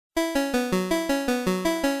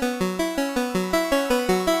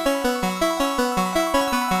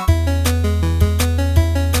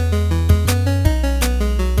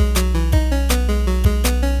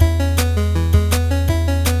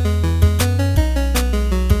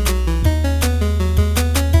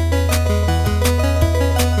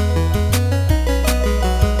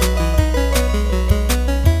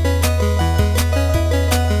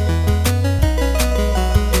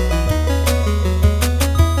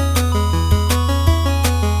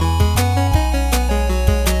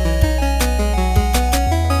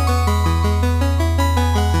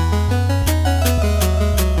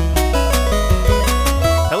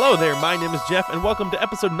Jeff, and welcome to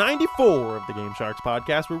episode 94 of the Game Sharks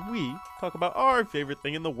podcast, where we talk about our favorite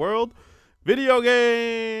thing in the world, video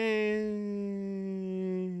games.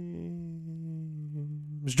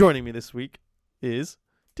 Joining me this week is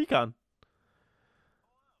T.Con.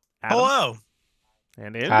 Adam, Hello.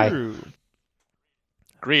 and Andrew. Hi.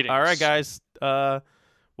 Greetings. All right, guys.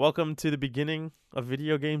 Welcome to the beginning of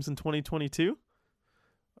video games in 2022.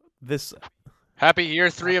 Happy year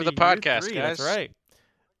three of the Happy year podcast, three, guys. That's right.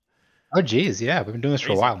 Oh, geez, yeah, we've been doing this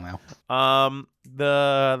for a while now.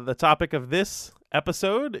 The topic of this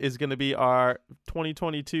episode is going to be our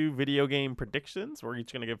 2022 video game predictions. We're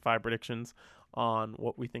each going to give 5 predictions on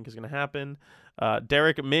what we think is going to happen.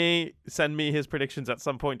 Derek may send me his predictions at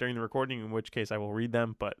some point during the recording, in which case I will read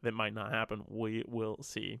them, but that might not happen. We will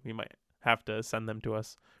see. We might have to send them to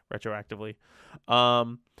us retroactively.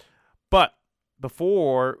 But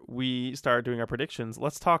before we start doing our predictions,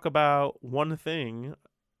 let's talk about one thing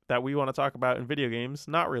that we want to talk about in video games,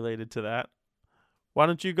 not related to that. Why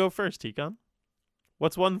don't you go first, T.Con?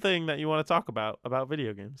 What's one thing that you want to talk about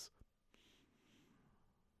video games?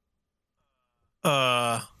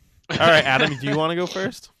 All right, Adam, do you want to go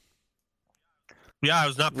first? Yeah, I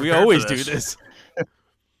was not prepared We always for do this.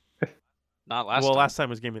 Not last Well, time. last time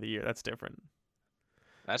was Game of the Year. That's different.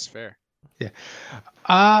 That's fair.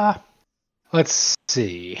 Let's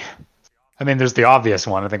see. I mean, there's the obvious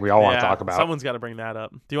one I think we all want to talk about. Someone's got to bring that up.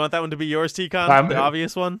 Do you want that one to be yours, T.Con? The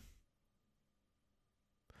obvious one?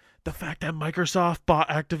 The fact that Microsoft bought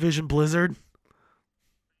Activision Blizzard?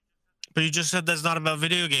 But you just said that's not about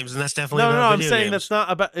video games, and that's definitely No, about I'm video saying games. that's not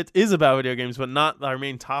about. It is about video games, but not our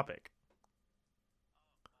main topic.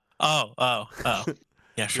 Oh.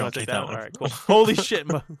 Yeah, You sure, I'll want to take take that one. All right, cool. Holy shit.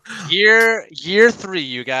 Year 3,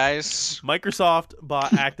 you guys. Microsoft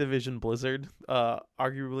bought Activision Blizzard,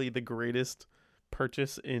 arguably the greatest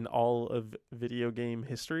purchase in all of video game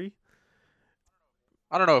history.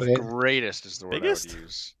 I don't know if Okay. greatest is the word Biggest? I would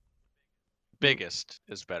use. Biggest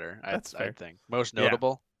is better. That's I fair. think most Yeah.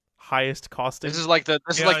 notable. Highest costing. This is like the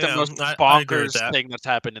Yeah, most I agree with bonkers that. thing that's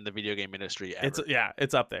happened in the video game industry ever.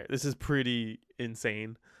 It's up there. This is pretty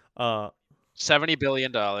insane. $70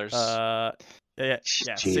 billion. Yeah,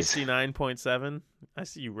 Jeez. 69.7. I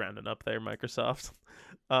see you rounding up there, Microsoft.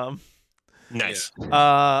 Nice.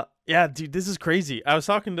 Yeah, dude, this is crazy. I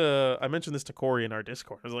mentioned this to Corey in our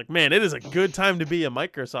Discord. I was like, man, it is a good time to be a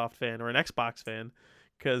Microsoft fan or an Xbox fan,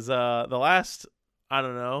 because the last, I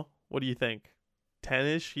don't know, what do you think?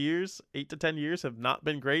 10-ish years, 8 to 10 years have not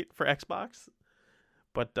been great for Xbox,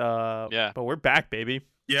 but we're back, baby.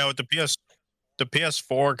 Yeah, with the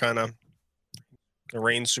PS4 kind of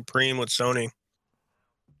reigns supreme with Sony.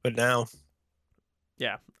 But now,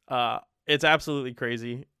 It's absolutely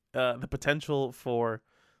crazy. The potential for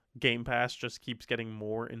Game Pass just keeps getting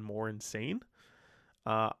more and more insane.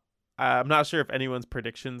 I'm not sure if anyone's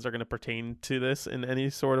predictions are going to pertain to this in any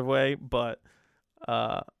sort of way, but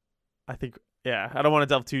I think, I don't want to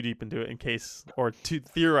delve too deep into it or to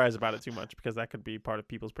theorize about it too much, because that could be part of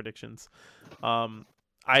people's predictions.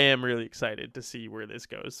 I am really excited to see where this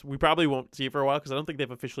goes. We probably won't see it for a while, because I don't think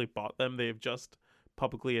they've officially bought them. They've just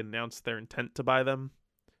publicly announced their intent to buy them,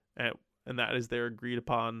 and that is their agreed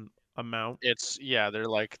upon amount. They're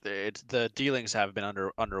like the dealings have been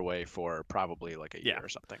underway for probably like a year or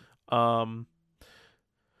something.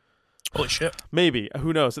 holy shit. Maybe,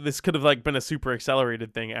 who knows? This could have like been a super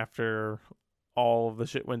accelerated thing after all of the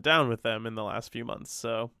shit went down with them in the last few months.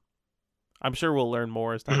 So I'm sure we'll learn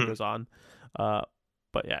more as time goes on.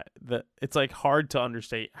 But yeah, it's like hard to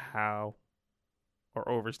understate how or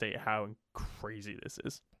overstate how crazy this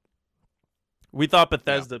is. We thought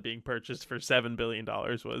Bethesda being purchased for $7 billion or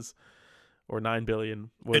 $9 billion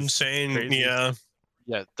was Insane. crazy. Yeah.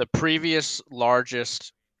 Yeah, the previous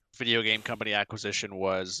largest video game company acquisition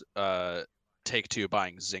was Take-Two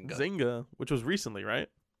buying Zynga. Zynga, which was recently, right?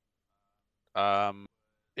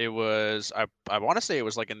 It was I want to say it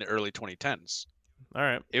was like in the early 2010s. All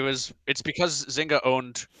right. It's because Zynga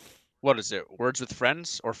owned, what is it, Words with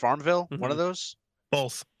Friends or Farmville, one of those,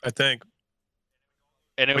 Both, I think.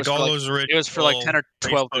 and it Like was all for like, those original it was for like 10 or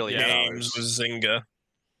 12 Facebook billion games dollars. was Zynga.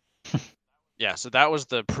 Yeah, so that was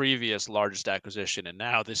the previous largest acquisition, and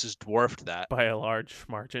now this has dwarfed that. By a large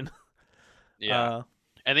margin. Yeah.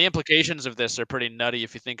 And the implications of this are pretty nutty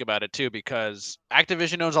if you think about it too, because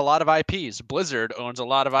Activision owns a lot of IPs. Blizzard owns a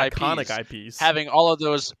lot of IPs. Iconic IPs. Having all of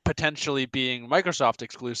those potentially being Microsoft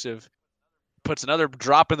exclusive puts another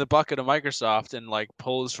drop in the bucket of Microsoft and like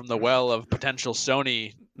pulls from the well of potential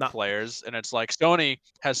Sony players. And it's like Sony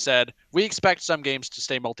has said, we expect some games to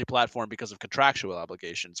stay multi-platform because of contractual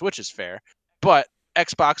obligations, which is fair. But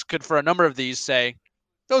Xbox could, for a number of these, say,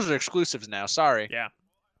 those are exclusives now. Sorry. Yeah.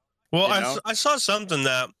 Well, You I, know? I saw something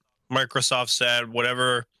that Microsoft said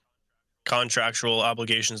whatever contractual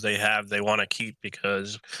obligations they have, they want to keep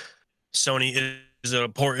because Sony is an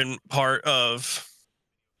important part of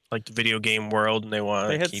like the video game world, and they want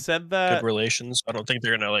They to had keep said good that. relations. I don't think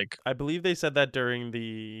they're gonna like. I believe they said that during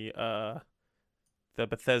the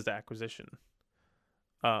Bethesda acquisition.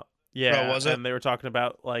 Yeah, was it? and they were talking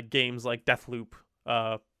about like games like Deathloop.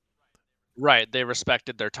 Right. They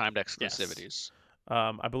respected their timed Yes. exclusivities.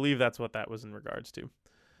 I believe that's what that was in regards to.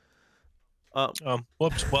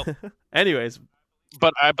 Whoops. Well, anyways,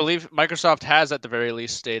 But I believe Microsoft has at the very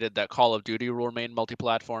least stated that Call of Duty will remain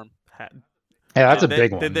multi-platform. Yeah, that's a Did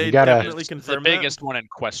big they- one. Did they You gotta. definitely It's confirm the biggest one in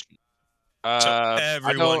question. so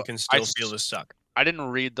everyone know- can still I feel the suck. I didn't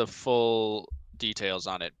read the full details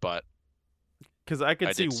on it, but because I could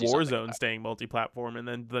I see did see something Warzone about it. staying multi-platform, and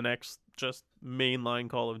then the next just mainline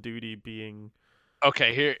Call of Duty being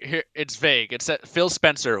okay, here it's vague. It's that Phil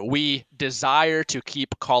Spencer, we desire to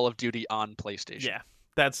keep Call of Duty on PlayStation. yeah.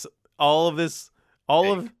 That's all of this.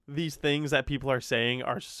 All Vague. of these things that people are saying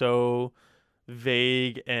are so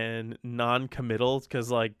vague and non-committal because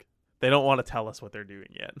like they don't want to tell us what they're doing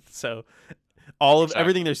yet. So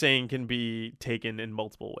everything they're saying can be taken in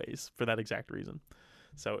multiple ways for that exact reason.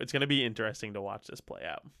 So it's going to be interesting to watch this play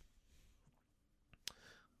out.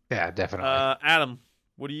 Yeah, definitely. Adam,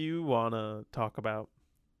 what do you want to talk about?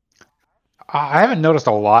 I haven't noticed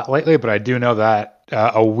a lot lately, but I do know that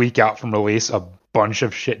a week out from release, a bunch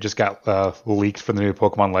of shit just got leaked for the new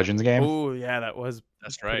Pokemon Legends game. Oh yeah,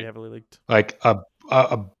 that's pretty right. heavily leaked. Like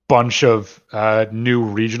a bunch of new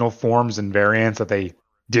regional forms and variants that they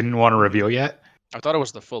didn't want to reveal yet. I thought it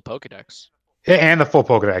was the full Pokédex. And the full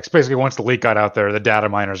Pokedex. Basically, once the leak got out there, the data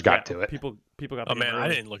miners got to it. People got. Oh man, I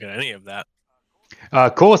didn't look at any of that.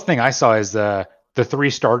 Coolest thing I saw is the 3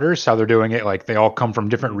 starters, how they're doing it. Like they all come from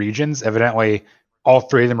different regions. Evidently, all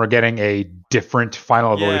 3 of them are getting a different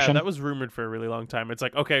final evolution. Yeah, that was rumored for a really long time. It's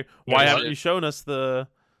like, okay, why haven't you shown us the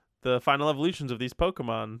final evolutions of these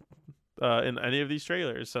Pokemon in any of these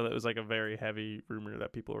trailers? So that was like a very heavy rumor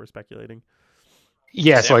that people were speculating.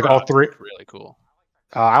 Yeah, so like all 3. Really cool.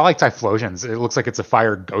 I like Typhlosions. It looks like it's a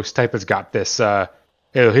fire ghost type. It's got this.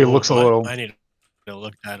 He looks a little. I need to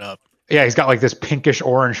look that up. Yeah, he's got like this pinkish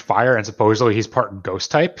orange fire, and supposedly he's part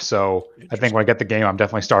ghost type. So I think when I get the game, I'm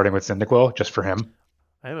definitely starting with Cyndaquil just for him.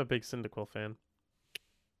 I am a big Cyndaquil fan.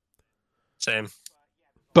 Same.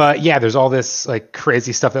 But yeah, there's all this like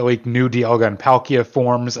crazy stuff that leaked. New Dialga and Palkia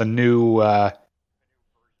forms, a new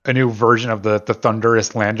version of the Thundurus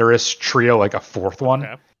Landorus trio, like a 4th one.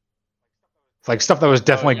 Okay. It's like stuff that was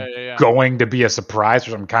definitely going to be a surprise,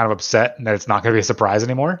 which I'm kind of upset that it's not going to be a surprise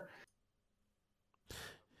anymore.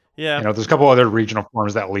 Yeah. You know, there's a couple other regional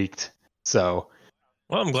forms that leaked. So,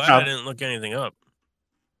 well, I'm glad I didn't look anything up.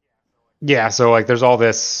 Yeah, so like there's all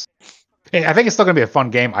this. I think it's still going to be a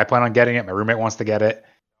fun game. I plan on getting it. My roommate wants to get it.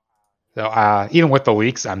 So even with the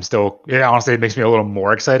leaks, I'm still, honestly, it makes me a little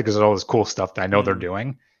more excited because there's all this cool stuff that I know they're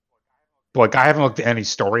doing. But like I haven't looked at any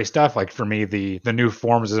story stuff. Like for me, the new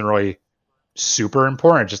forms isn't really super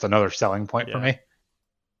important. It's just another selling point for me.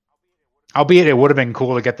 Albeit it would have been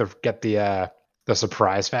cool to get the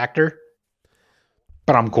surprise factor.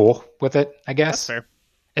 But I'm cool with it, I guess. That's fair.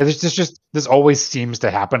 And this always seems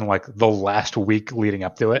to happen like the last week leading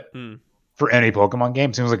up to it. For any Pokemon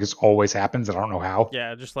game, seems like this always happens. I don't know how.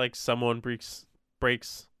 Yeah, just like someone breaks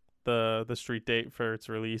the street date for its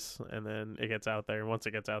release, and then it gets out there. And once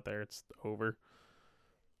it gets out there, it's over.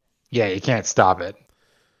 Yeah, you can't stop it.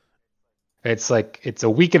 It's like it's a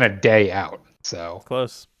week and a day out. So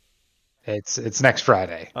close. It's next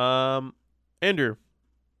Friday. Andrew,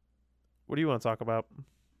 what do you want to talk about?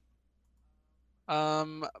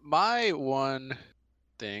 My one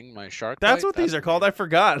thing, my shark. That's what these are called. I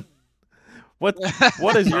forgot. What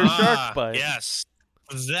is your shark bite? Yes,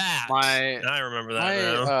 that. I remember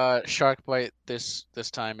that. My shark bite this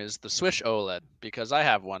time is the Switch OLED because I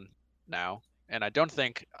have one now, and I don't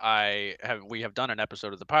think we have done an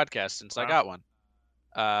episode of the podcast since I got one.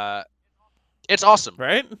 It's awesome,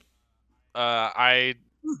 right? I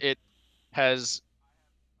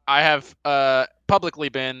have publicly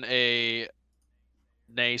been a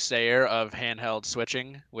naysayer of handheld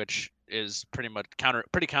switching, which is pretty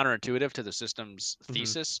counterintuitive to the system's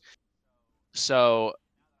thesis. So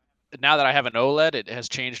now that I have an OLED, it has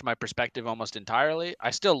changed my perspective almost entirely.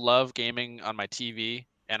 I still love gaming on my TV,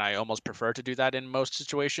 and I almost prefer to do that in most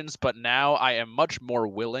situations, but now I am much more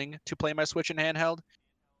willing to play my Switch in handheld.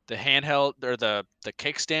 The handheld or the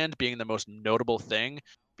kickstand being the most notable thing,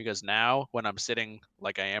 because now when I'm sitting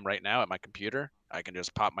like I am right now at my computer, I can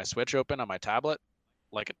just pop my Switch open on my tablet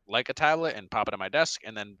like a tablet and pop it on my desk,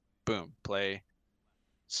 and then boom, play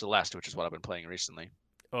Celeste, which is what I've been playing recently.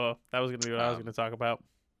 Oh, that was gonna be what I was gonna talk about.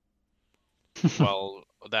 Well,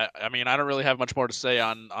 I don't really have much more to say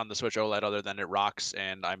on the Switch OLED other than it rocks,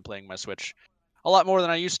 and I'm playing my Switch a lot more than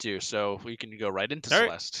I used to. So we can go right into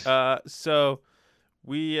Celeste. So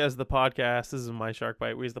we as the podcast, this is my Shark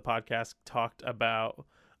Bite. We as the podcast talked about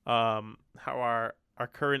how our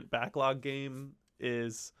current backlog game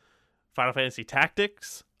is Final Fantasy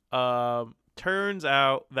Tactics. Turns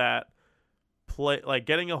out that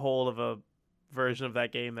getting a hold of a version of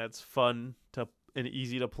that game that's fun and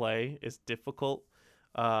easy to play is difficult.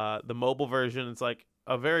 The mobile version is like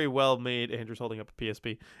a very well made. Andrew's holding up a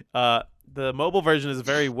PSP. The mobile version is a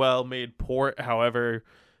very well made port. However,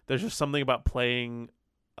 there's just something about playing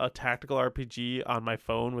a tactical RPG on my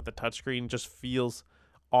phone with a touchscreen just feels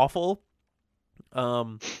awful.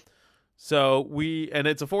 So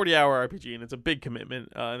it's a 40-hour RPG and it's a big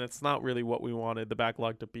commitment, and it's not really what we wanted the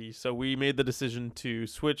backlog to be. So we made the decision to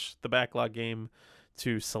switch the backlog game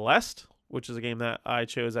to Celeste, which is a game that I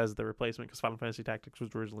chose as the replacement because Final Fantasy Tactics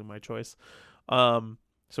was originally my choice. So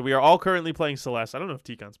we are all currently playing Celeste. I don't know if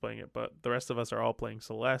T.Con's playing it, but the rest of us are all playing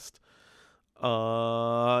Celeste.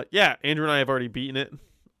 Yeah, Andrew and I have already beaten it.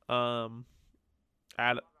 I'm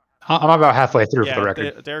about halfway through for the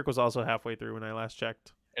record. Derek was also halfway through when I last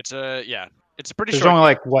checked. It's a pretty There's short.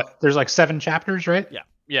 only there's 7 chapters, right?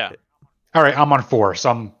 Yeah. All right, I'm on 4, so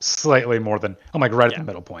I'm slightly more than I'm right at the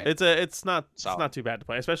middle point. It's not too bad to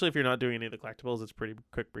play, especially if you're not doing any of the collectibles. It's pretty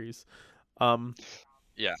quick breeze.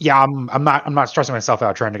 Yeah, I'm not stressing myself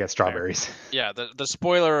out trying to get strawberries. Yeah, the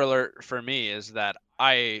spoiler alert for me is that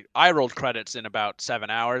I rolled credits in about 7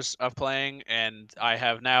 hours of playing, and I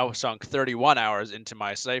have now sunk 31 hours into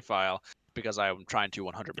my save file because I'm trying to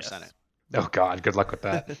 100% it. Oh God, good luck with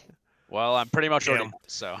that. Well, I'm pretty much ready.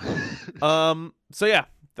 So. So yeah,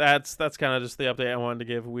 that's kind of just the update I wanted to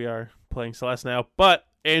give. We are playing Celeste now, but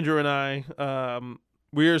Andrew and I,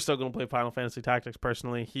 we are still going to play Final Fantasy Tactics.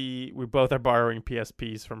 Personally, we both are borrowing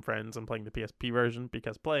PSPs from friends and playing the PSP version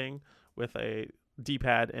because playing with a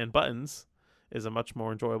D-pad and buttons is a much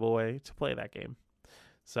more enjoyable way to play that game.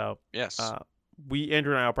 So yes,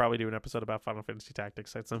 Andrew and I will probably do an episode about Final Fantasy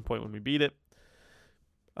Tactics at some point when we beat it.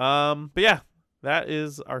 But yeah, that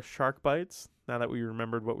is our Shark Bites. Now that we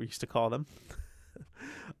remembered what we used to call them.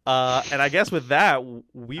 And I guess with that,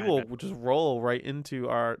 we will just roll right into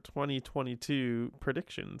our 2022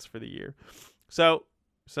 predictions for the year. So,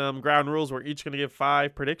 some ground rules. We're each going to give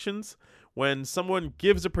 5 predictions. When someone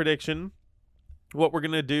gives a prediction, what we're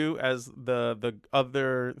going to do as the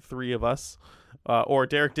other 3 of us, or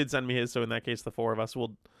Derek did send me his, so in that case, the 4 of us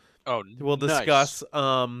will discuss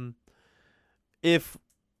if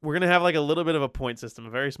we're going to have like a little bit of a point system, a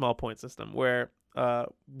very small point system, where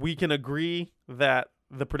we can agree that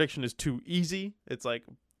the prediction is too easy. It's like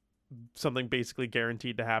something basically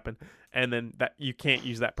guaranteed to happen, and then that you can't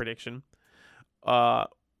use that prediction.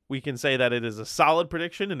 We can say that it is a solid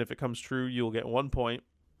prediction, and if it comes true, you'll get 1 point.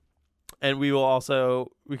 And we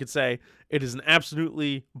could say it is an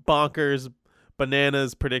absolutely bonkers,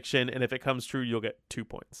 bananas prediction, and if it comes true, you'll get 2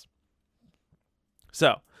 points.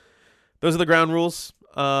 So, those are the ground rules.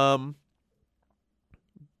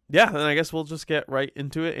 Yeah, then I guess we'll just get right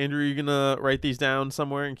into it. Andrew, you're gonna write these down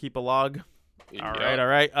somewhere and keep a log. All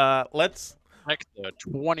right. Let's check the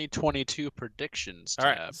 2022 predictions tab.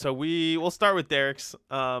 All right, so we'll start with Derek's.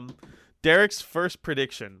 Derek's first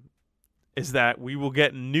prediction is that we will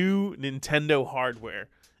get new Nintendo hardware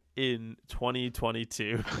in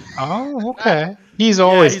 2022. Oh, okay. He's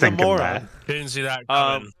always thinking that. Didn't see that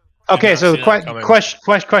coming. Okay, so the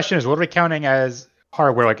question is, what are we counting as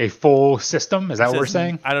hardware? Like a full system? Is that what we're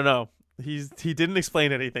saying? I don't know. He didn't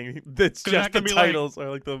explain anything. It's just the titles are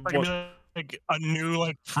like the like a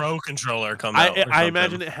new pro controller come out. I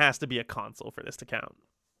imagine it has to be a console for this to count.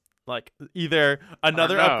 Like either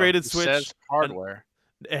another upgraded Switch. Says hardware.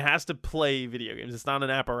 It has to play video games. It's not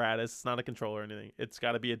an apparatus. It's not a controller or anything. It's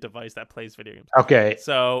got to be a device that plays video games. Okay.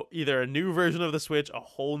 So either a new version of the Switch, a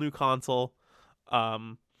whole new console.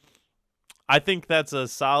 I think that's a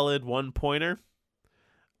solid 1-pointer.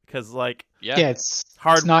 Because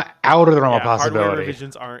it's not out of the realm of possibility. Hardware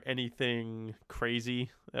revisions aren't anything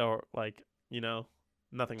crazy or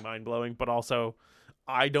nothing mind blowing. But also,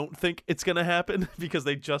 I don't think it's gonna happen because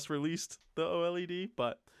they just released the OLED.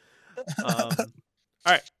 But all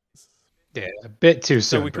right, yeah, a bit too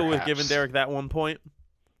soon. So we cool perhaps. with giving Derek that 1 point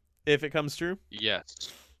if it comes true?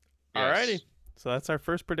 Yes. Alrighty. So that's our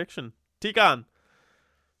first prediction. T.Con,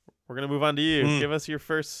 we're gonna move on to you. Give us your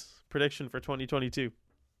first prediction for 2022.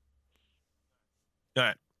 All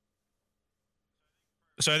right.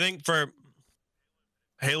 So I think for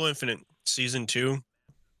Halo Infinite Season 2,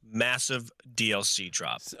 massive DLC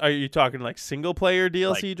drop. Are you talking like single player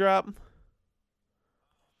DLC drop?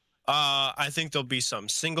 I think there'll be some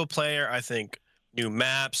single player. I think new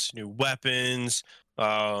maps, new weapons,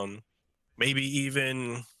 maybe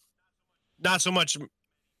even not so much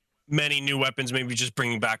many new weapons, maybe just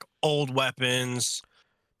bringing back old weapons.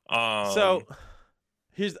 So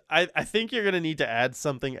I think you're going to need to add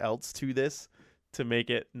something else to this to make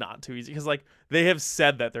it not too easy, because like they have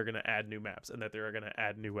said that they're going to add new maps and that they're going to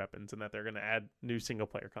add new weapons and that they're going to add new single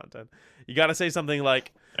player content. You got to say something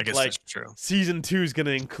like, I guess that's true. Season 2 is going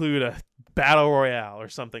to include a battle royale or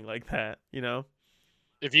something like that, you know?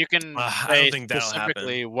 If you can say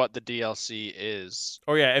specifically what the DLC is.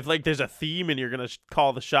 Or yeah, if like there's a theme and you're going to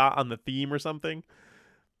call the shot on the theme or something.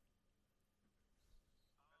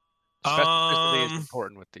 Specificity is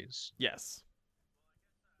important with these. Yes.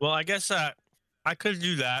 Well, I guess I could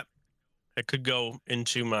do that. It could go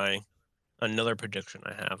into another prediction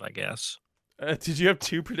I have, I guess. Did you have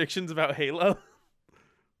 2 predictions about Halo?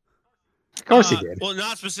 Of course you did. Well,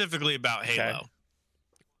 not specifically about Halo. Okay.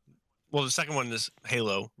 Well, the second one is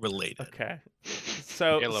Halo related. Okay.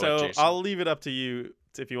 So I'll leave it up to you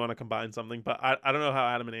if you want to combine something, but I don't know how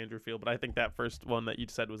Adam and Andrew feel, but I think that first one that you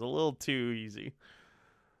said was a little too easy.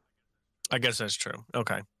 I guess that's true.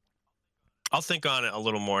 Okay. I'll think on it a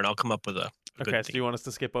little more and I'll come up with a Okay, so do you want us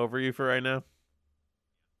to skip over you for right now?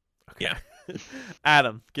 Okay. Yeah.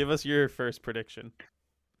 Adam, give us your first prediction.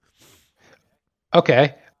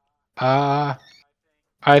 Okay. I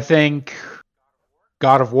think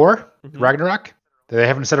God of War, Ragnarok. They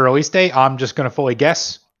haven't set a release date. I'm just going to fully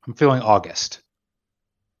guess. I'm feeling August.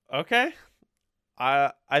 Okay.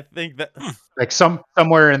 I think that like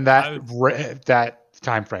somewhere in that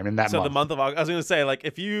time frame in that month. So the month of August. I was going to say, like,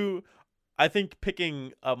 I think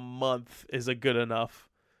picking a month is a good enough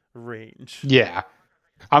range. Yeah.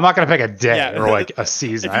 I'm not going to pick a day or like a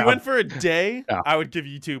season. If you went for a day, I would give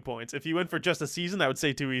you 2 points. If you went for just a season, I would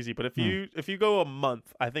say too easy. But if you go a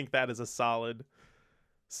month, I think that is a solid.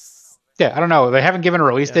 Yeah, I don't know. They haven't given a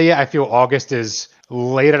release date yet. I feel August is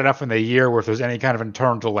late enough in the year where if there's any kind of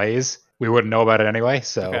internal delays, we wouldn't know about it anyway.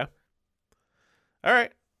 So, okay. All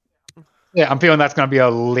right. Yeah, I'm feeling that's going to be a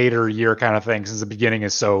later year kind of thing since the beginning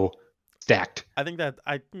is so stacked. I think that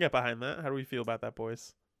I can get behind that. How do we feel about that,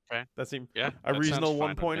 boys? Okay. That seemed a reasonable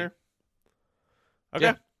 1-pointer.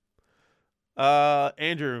 Okay. Yeah.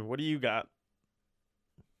 Andrew, what do you got?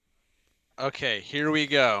 Okay, here we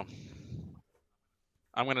go.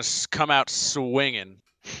 I'm going to come out swinging.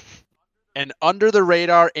 An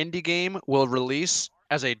under-the-radar indie game will release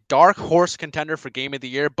as a dark horse contender for Game of the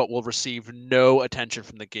Year, but will receive no attention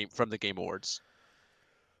from the Game Awards.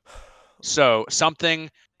 So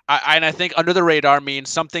something, I think under the radar means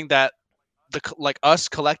something that like us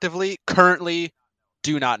collectively currently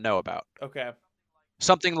do not know about. Okay.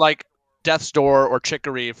 Something like Death's Door or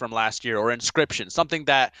Chicory from last year or Inscription, something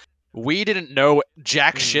that we didn't know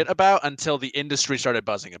jack shit about until the industry started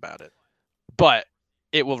buzzing about it. But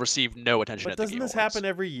it will receive no attention but at the Game Awards. Doesn't this happen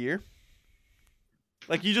every year?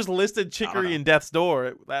 Like you just listed Chicory and Death's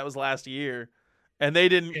Door. That was last year. And they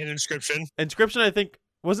didn't. And Inscription. Inscription, I think,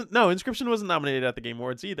 Inscription wasn't nominated at the Game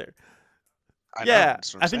Awards either. I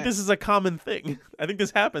think this is a common thing. I think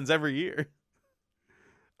this happens every year.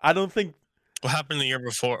 I don't think. What happened the year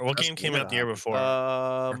before? What game came out the year before?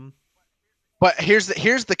 But here's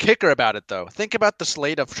the kicker about it, though. Think about the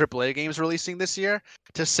slate of AAA games releasing this year.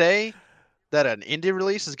 To say that an indie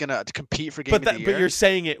release is going to compete for Game of the Year. But you're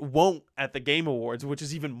saying it won't at the Game Awards, which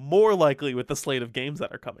is even more likely with the slate of games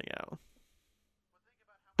that are coming out.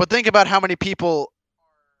 But think about how many people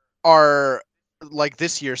are, like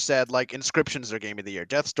this year said, like Inscription's their Game of the Year.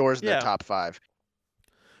 Death's Door is in their top 5.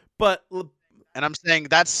 And I'm saying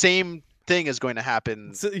that same thing is going to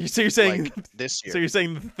happen. So you're saying like, this year. So you're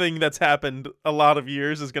saying the thing that's happened a lot of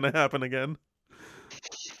years is going to happen again?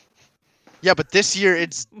 Yeah, but this year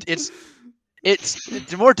it's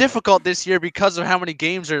more difficult this year because of how many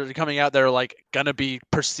games are coming out that are like gonna be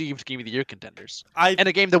perceived Game of the Year contenders. And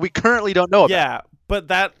a game that we currently don't know about. Yeah, but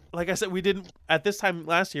that, like I said, we didn't at this time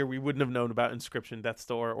last year. We wouldn't have known about Inscription, Death's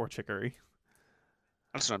Door, or Chicory.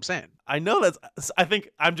 That's what I'm saying. I know that's. I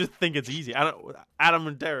just think it's easy. I don't. Adam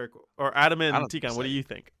and Derek, or Adam and T.Con. What do you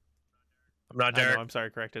think? I'm not Derek. I'm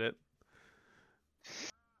sorry, corrected it.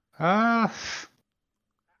 I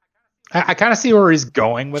kind of see where he's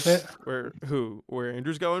going with it. Where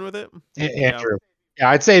Andrew's going with it? Andrew. Yeah,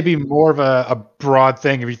 I'd say it'd be more of a broad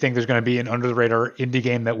thing if you think there's going to be an under the radar indie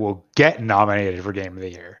game that will get nominated for Game of the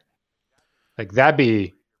Year. Like that'd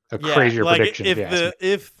be a crazier prediction.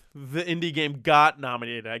 If the indie game got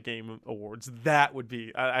nominated at Game Awards, that would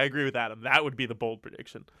be. I agree with Adam. That would be the bold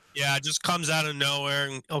prediction. Yeah, it just comes out of nowhere.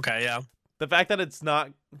 And, okay, yeah. The fact that it's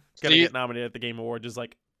not gonna get nominated at the Game Awards is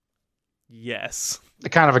like, yes,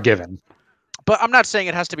 kind of a given. But I'm not saying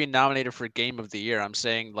it has to be nominated for Game of the Year. I'm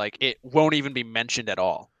saying like it won't even be mentioned at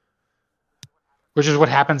all. Which is what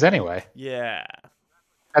happens anyway. Yeah.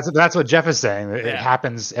 That's what Jeff is saying. It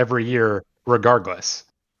happens every year regardless.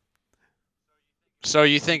 So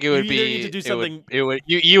you think it would be need to do something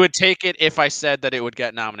you would take it if I said that it would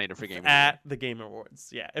get nominated for Game of the Year at the Game Awards?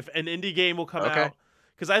 Yeah, if an indie game will come out,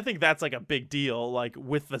 because I think that's like a big deal, like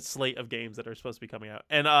with the slate of games that are supposed to be coming out,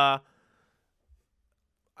 and I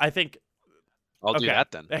think I'll do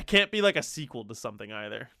that then. It can't be like a sequel to something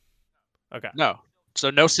either. Okay. No. So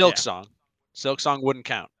no Silk Song. Silk Song wouldn't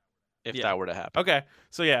count if that were to happen. Okay.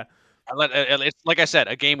 So yeah. It's like I said,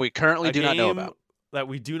 a game we currently do not know about. An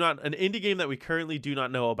indie game that we currently do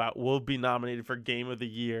not know about will be nominated for Game of the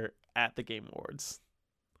Year at the Game Awards.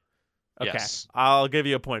 Okay. Yes. I'll give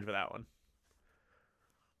you a point for that one.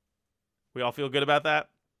 We all feel good about that?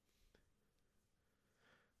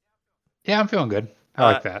 Yeah, I'm feeling good. I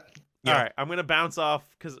like that. Yeah. All right, I'm gonna bounce off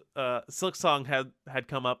because Silk Song had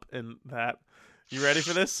come up in that. You ready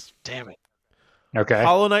for this? Damn it. Okay.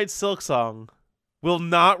 Hollow Knight Silk Song will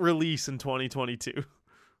not release in 2022.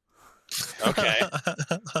 Okay.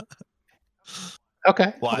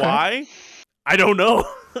 Okay. Why? I don't know.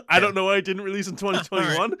 I don't know why it didn't release in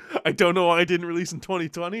 2021. Right. I don't know why it didn't release in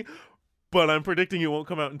 2020, but I'm predicting it won't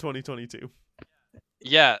come out in 2022.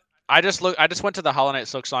 Yeah, I just went to the Hollow Knight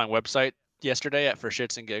Silk Song website yesterday for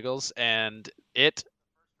shits and giggles, and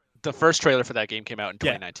the first trailer for that game came out in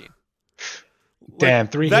 2019. Damn,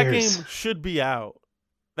 3 years. That game should be out.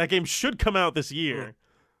 That game should come out this year.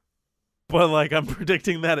 But like I'm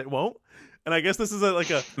predicting that it won't. And I guess this is like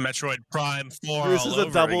a Metroid Prime 4. This is a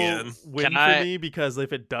double again. win for me because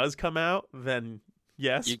if it does come out, then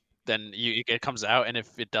yes. It comes out, and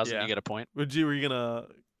if it doesn't, you get a point. Were you gonna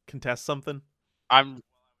contest something? I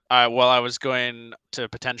was going to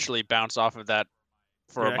potentially bounce off of that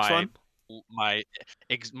for my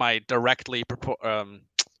directly I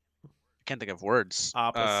can't think of words.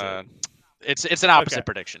 Opposite. It's an opposite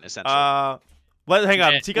prediction essentially. Hang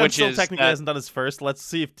on. T.Con still technically hasn't done his first. Let's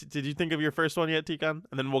see if did you think of your first one yet, T.Con?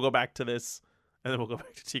 And then we'll go back to this, and then we'll go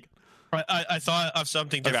back to T.Con. I thought of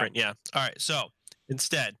something different. Yeah. All right. So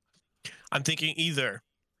instead, I'm thinking either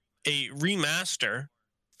a remaster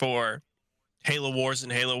for Halo Wars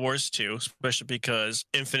and Halo Wars 2, especially because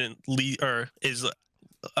Infinite is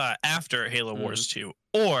after Halo Wars 2,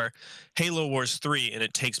 or Halo Wars 3, and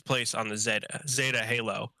it takes place on the Zeta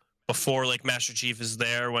Halo before like Master Chief is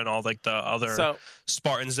there, when all like the other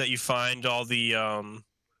Spartans that you find, all the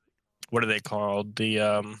what are they called?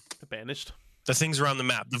 The Banished. The things around the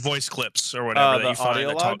map, the voice clips or whatever that you find that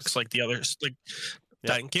logs? talks like the others. Like,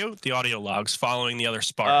 thank you. The audio logs following the other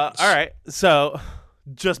Spartans. All right. So,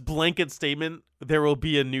 just blanket statement: there will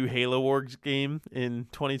be a new Halo Wars game in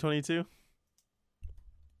 2022.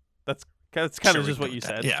 That's kind of just what you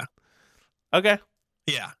said. Yeah. Okay.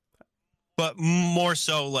 Yeah. But more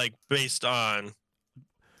so like based on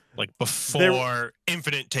like before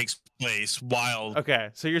Infinite takes place, while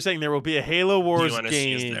so you're saying there will be a Halo Wars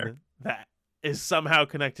game that is somehow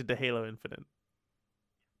connected to Halo Infinite.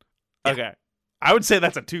 Yeah. Okay. I would say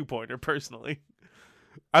that's a 2-pointer personally.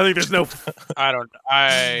 I think there's no I don't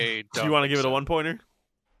Do you want to give it a 1-pointer?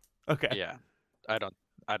 Okay. Yeah. I don't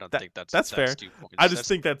think that's fair. 2 points. I just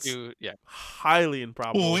think that's highly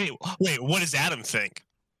improbable. Wait, what does Adam think?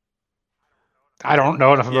 I don't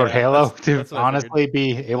know enough about Halo to honestly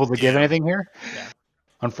be able to give anything here. Yeah.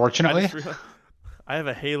 Unfortunately. I have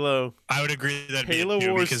a Halo. I would agree that Halo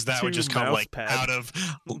Wars because that would just come like out of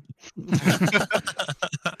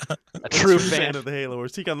a true fan of the Halo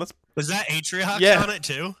Wars. T.Con, was that Atriox on it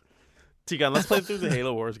too? T.Con, let's play through the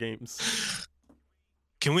Halo Wars games.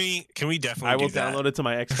 Can we definitely? I will do that? download it to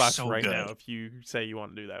my Xbox now if you say you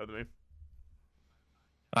want to do that with me.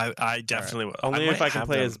 I definitely will. Only if I can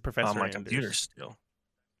play as Professor on my Anders. computer still.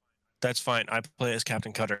 That's fine. I play as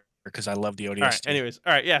Captain Cutter because I love the ODS. All right. Anyways,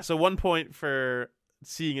 all right. Yeah. So 1 point for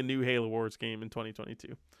seeing a new Halo Wars game in 2022.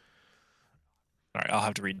 All right. I'll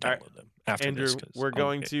have to re-download them after Andrew, this. we're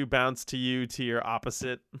going to bounce to you to your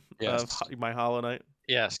opposite of my Hollow Knight.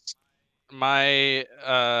 Yes. My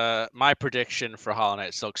prediction for Hollow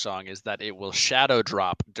Knight Silk Song is that it will shadow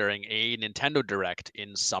drop during a Nintendo Direct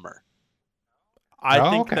in summer.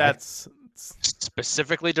 I think that's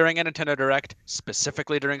specifically during a Nintendo Direct,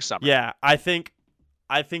 specifically during summer. Yeah, I think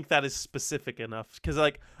that is specific enough because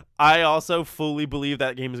like I also fully believe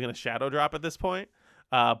that game is going to shadow drop at this point.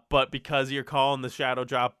 But because you're calling the shadow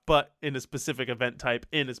drop, but in a specific event type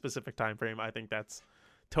in a specific time frame, I think that's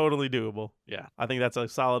totally doable. Yeah. I think that's a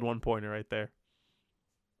solid 1-pointer right there.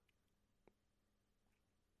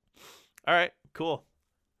 All right, cool.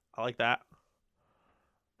 I like that.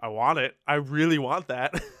 I want it. I really want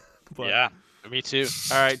that. But, yeah, me too.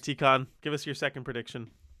 All right, T.Con, give us your second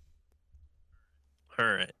prediction. All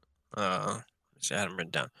right. I had them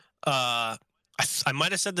written down. I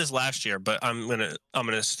might have said this last year, but I'm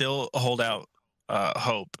gonna still hold out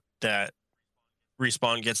hope that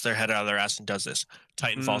Respawn gets their head out of their ass and does this.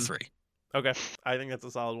 Titanfall 3. Okay, I think that's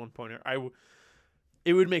a solid 1-pointer.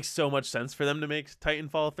 It would make so much sense for them to make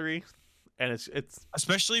Titanfall 3, and it's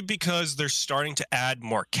especially because they're starting to add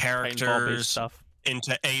more characters stuff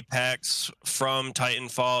into Apex from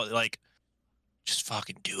Titanfall. Like, just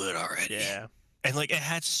fucking do it already. Yeah. And like, it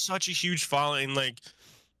had such a huge following. Like,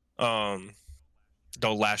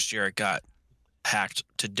 though last year it got hacked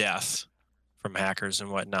to death from hackers and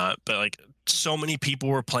whatnot, but like, so many people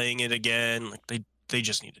were playing it again. Like, they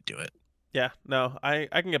just need to do it. Yeah, no, I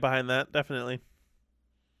can get behind that, definitely.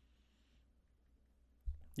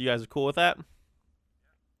 You guys are cool with that?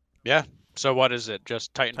 Yeah. So what is it?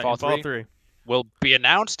 Just Titanfall 3? Will be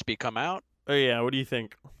announced, come out? Oh yeah, what do you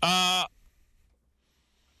think? I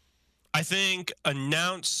think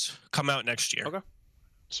announce, come out next year. Okay.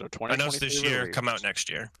 So 2023 announce this year, come out next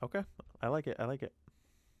year. Okay. I like it.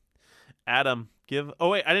 Adam, give Oh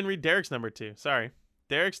wait, I didn't read Derek's number 2. Sorry.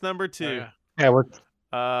 Derek's number 2. Yeah,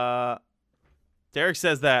 what? Derek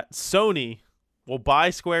says that Sony will buy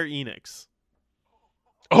Square Enix.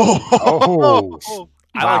 Oh.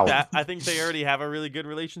 I Wow. like that. I think they already have a really good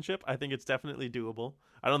relationship. I think it's definitely doable.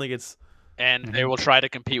 I don't think it's... And they will try to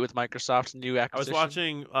compete with Microsoft's new acquisition. I was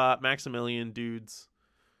watching Maximilian Dude's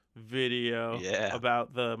video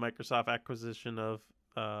about the Microsoft acquisition of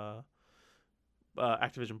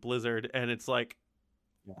Activision Blizzard, and it's like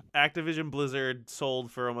Activision Blizzard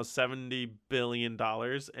sold for almost $70 billion,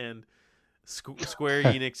 and Square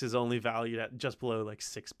Enix is only valued at just below like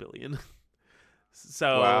 $6 billion.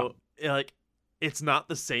 So like, it's not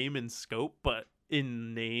the same in scope, but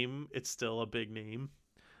in name, it's still a big name.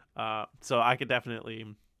 So I could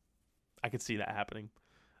see that happening.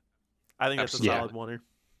 I think that's a solid oneer.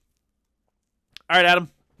 All right, Adam,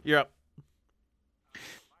 you're up.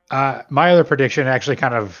 My other prediction actually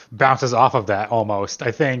kind of bounces off of that almost.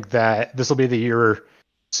 I think that this will be the year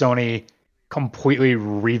Sony completely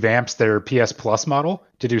revamps their PS Plus model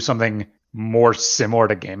to do something more similar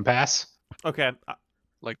to Game Pass. Okay.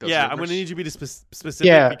 Like those I'm rumors? going to need you to be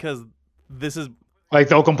specific because this is... Like,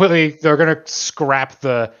 they're going to scrap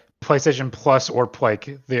the PlayStation Plus or like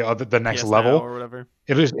the next PS level Now or whatever.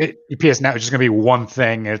 PS Now is just going to be one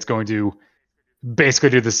thing, and it's going to basically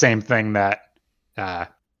do the same thing that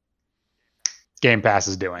Game Pass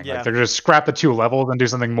is doing. Yeah. Like, they're just scrap the 2 levels and do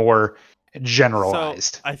something more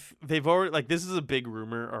generalized. So they've already, like, this is a big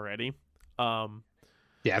rumor already. Yeah,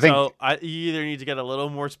 I think you either need to get a little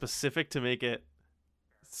more specific to make it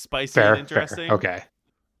spicy and interesting. Fair. Okay.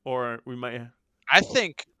 Or we might... I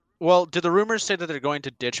think... Well, do the rumors say that they're going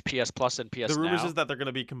to ditch PS Plus and PS Now? The rumors is that they're going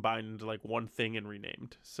to be combined into like one thing and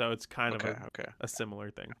renamed. So it's kind of a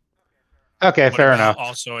similar thing. Okay, fair enough.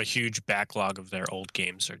 Also, a huge backlog of their old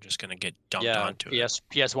games are just going to get dumped onto it.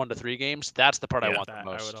 PS1 to 3 games. That's the part I want the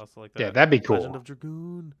most. I would also like that. Yeah, that'd be cool. Legend of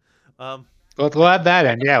Dragoon. We'll add that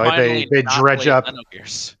in. Yeah, like they dredge up.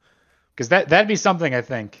 Because that'd be something I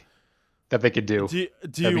think that they could do. Do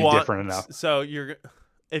that'd you be want different enough? So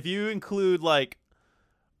if you include like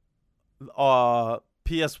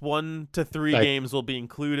PS1 to 3 games will be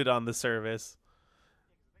included on the service.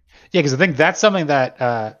 Yeah, because I think that's something that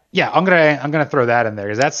I'm gonna throw that in there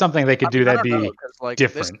because that's something they could do that'd be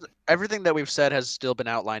different. Everything that we've said has still been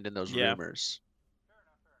outlined in those rumors.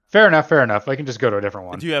 Fair enough. I can just go to a different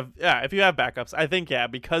one. Do you have if you have backups, I think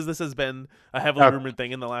because this has been a heavily rumored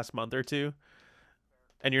thing in the last month or two,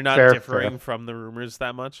 and you're not differing from the rumors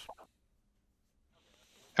that much.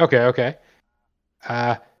 Okay.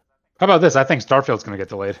 How about this? I think Starfield's gonna get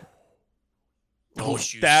delayed.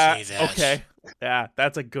 Don't you say that? Okay. Yeah,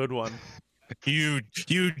 that's a good one. You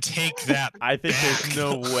take that. I think there's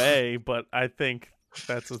no way, but I think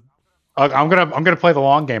that's I'm gonna play the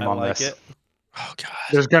long game on like this. It. Oh god.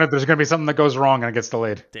 There's gonna be something that goes wrong and it gets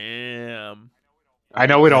delayed. Damn. I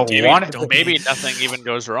know we don't want it. Maybe nothing even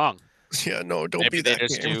goes wrong. Yeah, no, don't maybe be that. Maybe they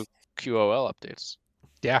just do QOL updates.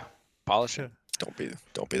 Yeah. Polish it. Don't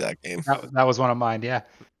be that game. That was one of mine. Yeah.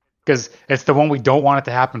 Because it's the one we don't want it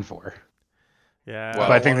to happen for. Yeah. Well,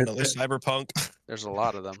 but I think another Cyberpunk. There's a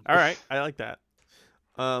lot of them. All right, I like that.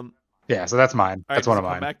 Yeah, so that's mine. That's one of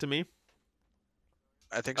mine. Come back to me.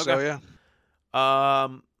 I think so. Yeah.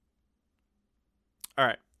 All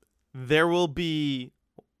right. There will be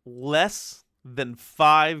less than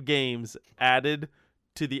 5 games added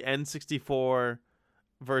to the N64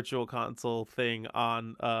 Virtual Console thing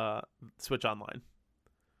on Switch Online,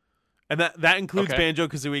 and that includes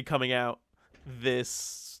Banjo-Kazooie coming out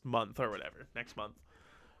this month or whatever, next month.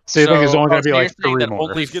 So you think there's only going to be like 3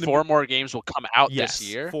 more? Only 4 more games will come out this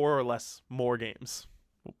year? 4 or less more games.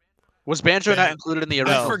 Was Banjo not included in the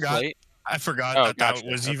original slate? I forgot that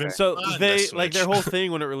was even. So they like their whole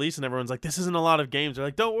thing when it released, and everyone's like, "This isn't a lot of games." They're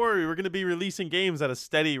like, "Don't worry, we're going to be releasing games at a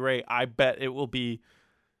steady rate. I bet it will be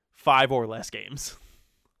 5 or less games."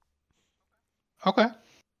 Okay.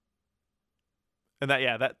 And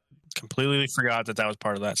that completely forgot that was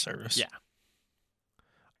part of that service. Yeah.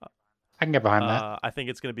 I can get behind that. I think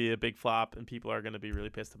it's going to be a big flop, and people are going to be really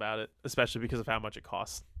pissed about it, especially because of how much it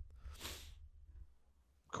costs.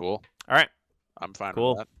 Cool. All right. I'm fine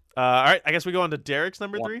with that. All right. I guess we go on to Derek's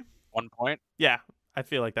number 3. 1 point? Yeah. I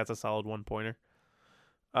feel like that's a solid 1-pointer.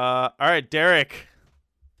 All right, Derek.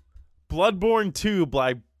 Bloodborne 2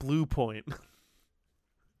 by Blue Point.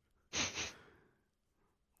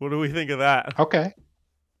 What do we think of that? Okay.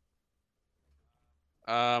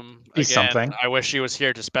 Again, something. I wish he was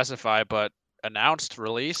here to specify, but announced,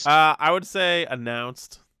 released? I would say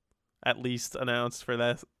announced. At least announced for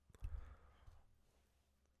that.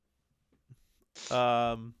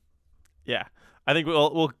 Yeah. I think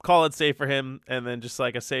we'll call it safe for him, and then just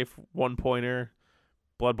like a safe 1-pointer.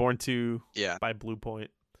 Bloodborne 2 by Blue Point.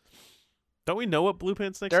 Don't we know what Blue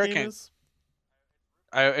Point's next game is?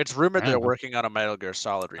 It's rumored they're working on a Metal Gear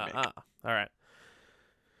Solid remake. All right.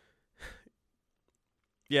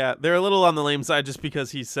 Yeah, they're a little on the lame side just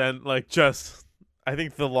because he sent I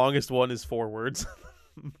think the longest one is 4 words.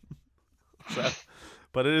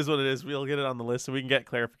 But it is what it is. We'll get it on the list, so we can get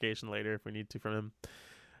clarification later if we need to from him.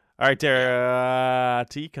 All right, Tara,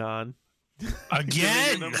 T.Con.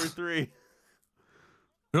 Again, number 3.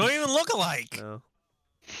 We don't even look alike. No.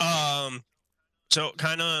 So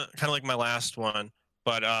kind of like my last one,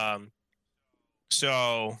 but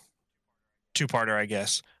so 2-parter, I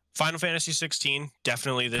guess. Final Fantasy 16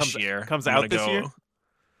 definitely this year. Comes out this year.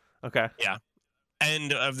 Okay. Yeah,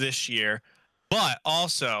 end of this year, but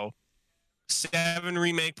also 7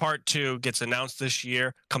 Remake Part 2 gets announced this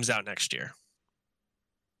year, comes out next year.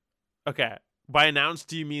 Okay. By announced,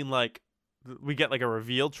 do you mean like we get like a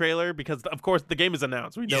reveal trailer? Because of course the game is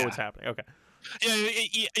announced. We know what's happening. Okay.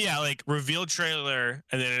 Yeah, like reveal trailer,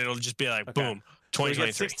 and then it'll just be like boom, 2023. So we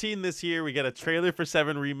get 16 this year. We get a trailer for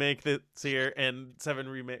 7 Remake this year, and 7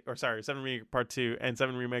 Remake Part 2, and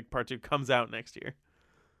 7 Remake Part 2 comes out next year.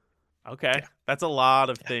 Okay, that's a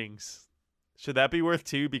lot of things. Should that be worth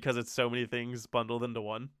 2 because it's so many things bundled into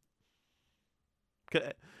one?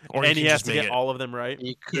 And he has to get all of them right.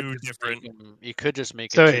 You could just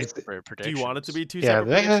make so it 2 separate predictions. Do you want it to be 2 separate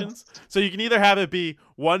predictions? So you can either have it be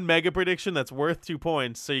 1 mega prediction that's worth 2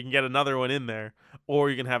 points, so you can get another one in there, or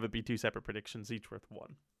you can have it be 2 separate predictions, each worth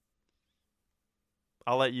 1.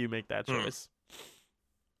 I'll let you make that choice.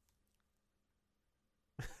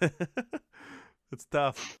 It's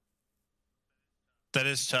tough. That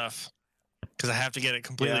is tough because I have to get it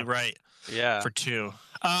completely right. Yeah. For 2,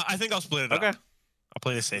 I think I'll split it up. I'll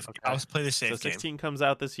play the safe. I'll play the safe game. So 16 comes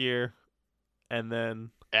out this year, and then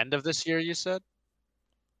end of this year. You said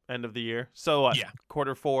end of the year. So what? Yeah.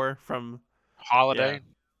 Quarter 4 from holiday.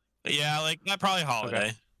 Yeah, like not probably holiday.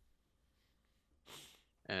 Okay.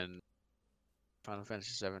 And Final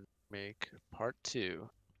Fantasy VII Remake Part 2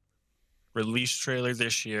 release trailer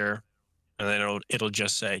this year, and then it'll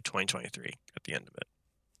just say 2023 at the end of it.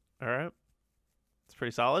 All right, it's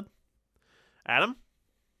pretty solid. Adam.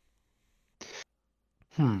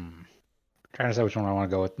 Trying to decide which one I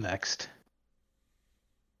want to go with next.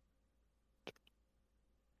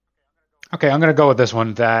 Okay, I'm going to go with this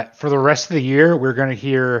one. That for the rest of the year, we're going to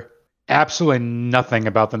hear absolutely nothing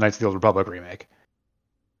about the Knights of the Old Republic remake.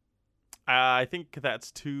 I think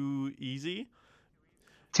that's too easy.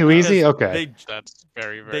 Too easy? Okay. That's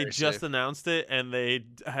very They just announced it, and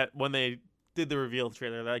when they did the reveal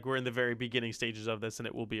trailer, like we're in the very beginning stages of this, and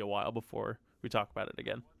it will be a while before we talk about it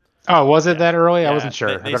again. Oh, was it that early? I wasn't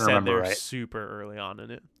sure. They I don't said remember they're right. super early on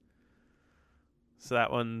in it. So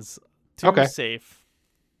that one's too safe.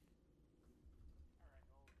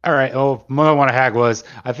 All right. Oh, what I want to hag was,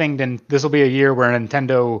 I think then this will be a year where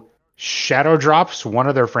Nintendo shadow drops one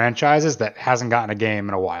of their franchises that hasn't gotten a game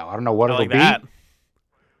in a while. I don't know what it'll be.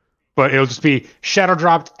 But it'll just be shadow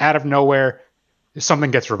dropped out of nowhere.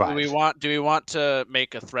 Something gets revived. Do we want to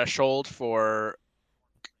make a threshold for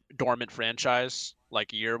dormant franchise,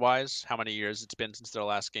 like year-wise? How many years it's been since their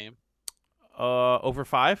last game? Over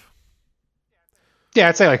 5. Yeah,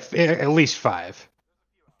 I'd say like at least 5. So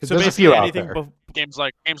There's a basically few out anything there. Games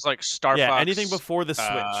like Star yeah, Fox. anything before the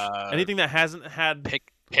Switch. Anything that hasn't had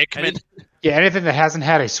Pikmin. Yeah, anything that hasn't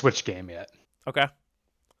had a Switch game yet. Okay.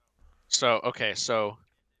 So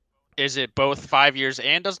is it both 5 years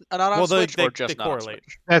and not on Well, Switch, they or just not on correlate.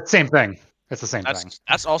 Switch? That's the same thing. It's the same thing.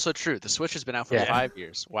 That's also true. The Switch has been out for Yeah. 5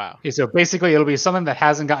 years. Wow. Yeah, so basically, it'll be something that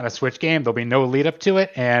hasn't gotten a Switch game. There'll be no lead up to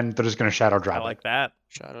it, and they're just going to shadow I drop like it. that.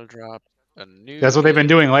 Shadow drop a new. That's what they've been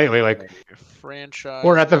doing lately. Like, franchise.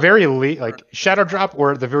 or at the very least, like shadow drop,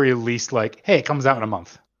 or at the very least, like, hey, it comes out in a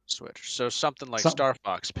month. Switch. So something like Some- Star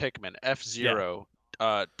Fox, Pikmin, F-Zero,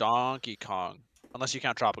 Donkey Kong, unless you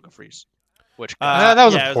count Tropical Freeze, which that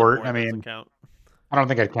was a it port. It I mean, doesn't count. I don't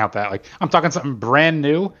think I'd count that. Like, I'm talking something brand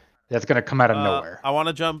new that's going to come out of nowhere. I want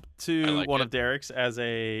to jump to like one it. of Derek's as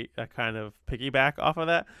a kind of piggyback off of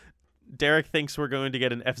that. Derek thinks we're going to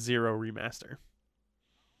get an F-Zero remaster.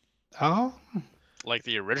 Oh, like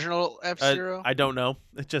the original F-Zero. I don't know.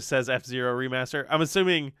 It just says F-Zero remaster. I'm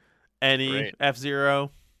assuming any Great.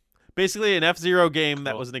 F-Zero. Basically, an F-Zero game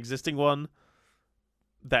that Cool. was an existing one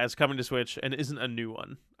that is coming to Switch and isn't a new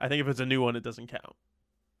one. I think if it's a new one, it doesn't count.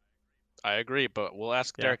 I agree, but we'll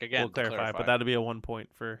ask Yeah, Derek again. we'll to clarify, but that'll be a 1 point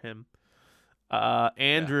for him.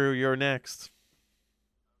 Andrew, you're next.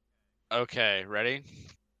 Okay, ready?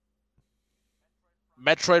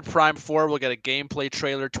 Metroid Prime 4 will get a gameplay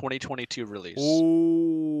trailer 2022 release.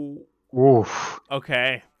 Ooh. oof.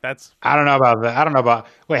 Okay, that's I don't know about that. I don't know about.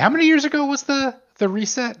 Wait, how many years ago was the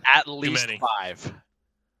reset? At least many. 5.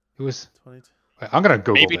 It was. 22. Wait, I'm gonna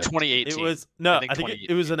Google Maybe it. 2018. It was no. think I think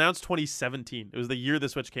it was announced 2017. It was the year the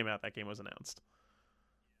Switch came out. That game was announced.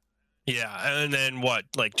 Yeah, and then what?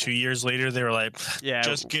 Like 2 years later, they were like, Yeah,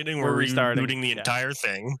 "Just kidding, we're we're restarting." rebooting the Yeah. entire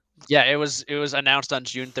thing." Yeah, it was announced on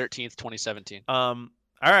June 13th, 2017. All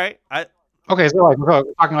right. Okay, so like we're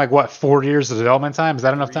talking like what 4 years of development time? Is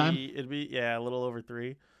that enough time? It'd be a little over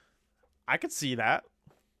 3. I could see that.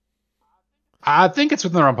 I think it's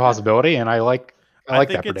within the realm of possibility, and I like think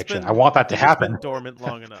that it's prediction. been- I want that to think it's been happen. dormant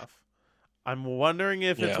long enough. I'm wondering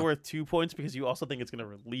if it's Yeah. worth 2 points because you also think it's going to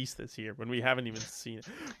release this year when we haven't even seen it.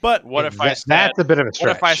 But What if I said? That's a bit of a What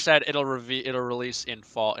stretch. if I said it'll release in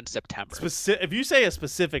September? if you say a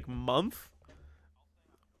specific month,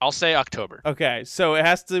 I'll say October. okay, so it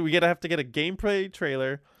has to. We have to get a gameplay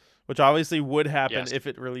trailer, which obviously would happen Yes. if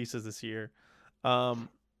it releases this year. And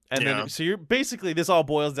Yeah. then so you're basically this all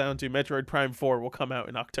boils down to Metroid Prime 4 will come out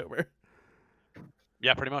in October.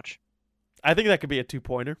 Yeah, pretty much. I think that could be a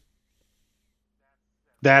 2-pointer.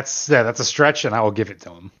 That's a stretch, and I will give it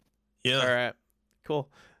to him. Yeah. All right, cool.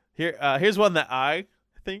 Here's one that I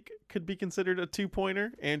think could be considered a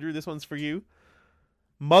 2-pointer. Andrew, this one's for you.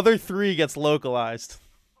 Mother 3 gets localized.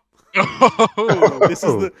 This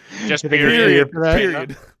is the Just You think it's a period. year for that?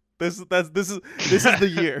 period. This is the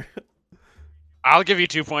year. I'll give you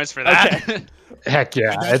 2 points for that. Heck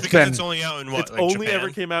yeah, That's it's because been. it's only out in what? It's like only Japan? ever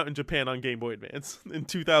came out in Japan on Game Boy Advance in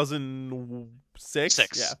 2006.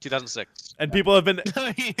 2006. And people have been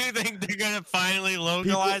You think they're gonna finally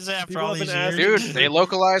localize it after people all have these been years? Dude, they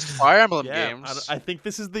localized Fire Emblem yeah, games. I think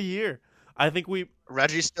this is the year. I think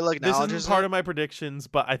Reggie still this acknowledges isn't part it. of my predictions,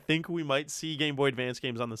 but I think we might see Game Boy Advance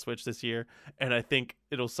games on the Switch this year, and I think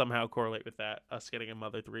it'll somehow correlate with that, us getting a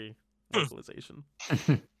Mother 3 localization.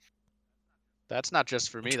 That's not just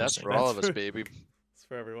for me. That's Interesting. for all of That's us, for- baby. It's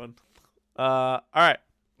for everyone. All right.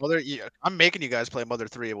 I'm making you guys play Mother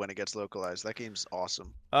 3 when it gets localized. That game's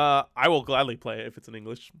awesome. I will gladly play it if it's in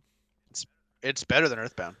English. It's better than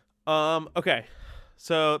Earthbound. Okay.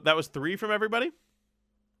 So that was 3 from everybody?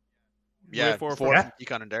 We Yeah, had 4 4 Yeah. from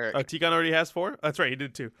T.Con and Derek. Oh, T.Con already has 4? That's right, he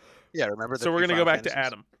did 2. Yeah, remember that. So we're going to go back to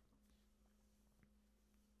Adam.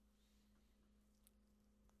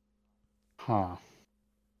 Huh.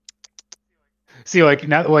 See, like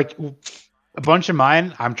now, like a bunch of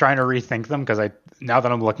mine, I'm trying to rethink them because now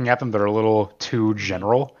that I'm looking at them, they're a little too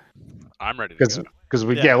general. I'm ready to go. Because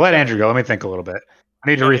we Yeah, let go Andrew go. Let me think a little bit. I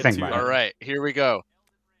need to Yeah, me rethink too. mine. All right, here we go.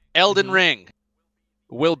 Elden Mhm. Ring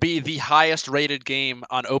will be the highest rated game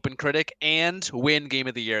on OpenCritic and win Game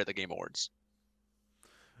of the Year at the Game Awards.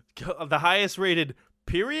 The highest rated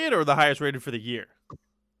period or the highest rated for the year?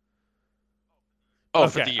 Oh,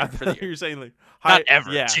 Okay, for the year. I For the thought year. you were saying like Not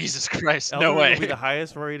ever. Yeah. Jesus Christ. Elden No Ring way. will be the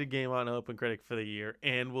highest rated game on OpenCritic for the year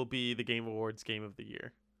and will be the Game Awards Game of the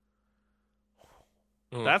Year.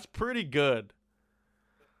 Mm. That's pretty good.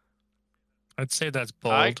 I'd say that's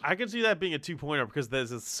bold. I can see that being a 2-pointer because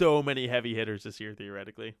there's so many heavy hitters this year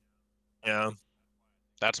theoretically. Yeah.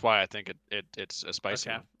 That's why I think it's a spicy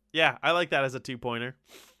Okay. one. Yeah, I like that as a 2-pointer.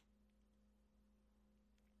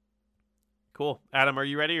 Cool. Adam, are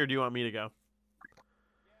you ready or do you want me to go?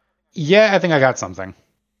 Yeah, I think I got something.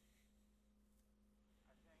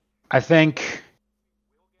 I think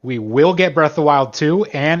we will get Breath of the Wild 2,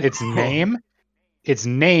 and its name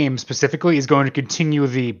specifically is going to continue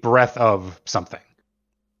the breath of something.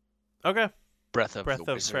 Okay. Breath of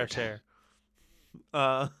fresh air.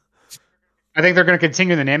 I think they're going to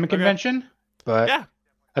continue the naming Okay. convention, but Yeah.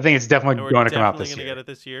 I think it's definitely And going we're to come out definitely this gonna year. get it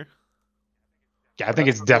this year. Yeah, I think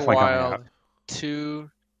it's definitely coming out. 2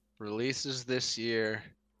 releases this year.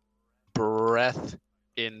 Breath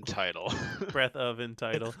in title. Breath of in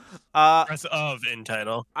title. Breath of in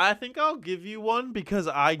title. I think I'll give you one because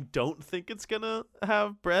I don't think it's gonna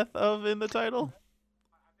have breath of in the title.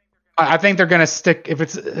 I think they're going to stick.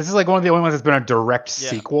 This is like one of the only ones that's been a direct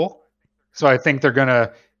sequel, so I think they're going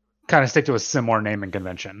to kind of stick to a similar naming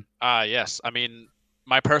convention. Yes. I mean,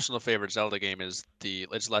 my personal favorite Zelda game is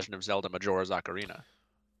it's Legend of Zelda Majora's Ocarina.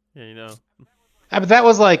 Yeah, you know. But that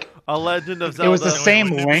was like A Legend of Zelda. It was the same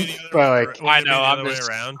link, but like I know. I'm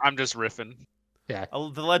just riffing. Yeah.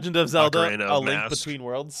 The Legend of Zelda: Ocarina A of Link Mask. Between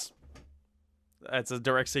Worlds. That's a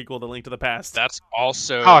direct sequel to Link to the Past. That's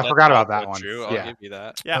also. I forgot about that one. True. Yeah. I'll give you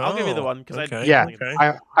that. Yeah, I'll give you the one because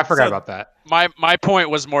I forgot about that. My point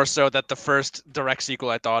was more so that the first direct sequel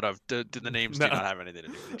I thought of, the names do not have anything to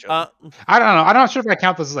do with each other. I don't know. I'm not sure if I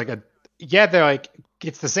count this as like a. Yeah, they're like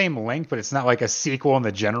it's the same link, but it's not like a sequel in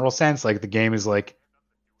the general sense. Like the game is like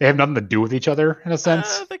they have nothing to do with each other in a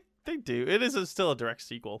sense. They do. It is still a direct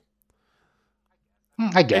sequel.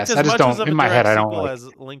 I guess it's I just don't. In my head, I don't like.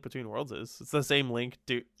 As Link Between Worlds is. It's the same link,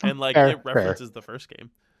 dude, and like Fair, it references the first game.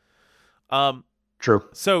 True.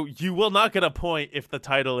 So you will not get a point if the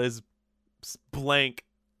title is blank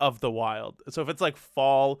of the wild. So if it's like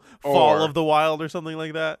fall of the wild or something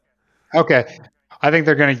like that. Okay, I think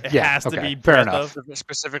they're gonna. It has to be fair breath enough. of.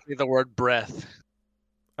 Specifically, the word breath.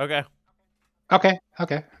 Okay. I can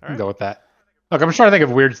go with that. Look, I'm trying to think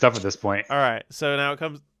of weird stuff at this point. All right. So now it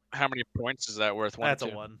comes. How many points is that worth? That's a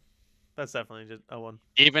 1. That's definitely just a 1.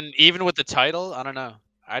 Even with the title, I don't know.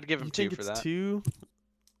 I'd give him 2 for that. 2.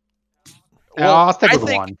 Well, I'll stick with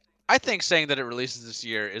 1. I think saying that it releases this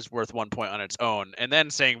year is worth 1 point on its own, and then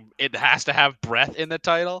saying it has to have breath in the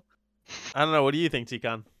title. I don't know. What do you think,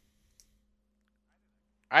 T.Con?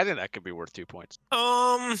 I think that could be worth 2 points.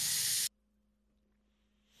 I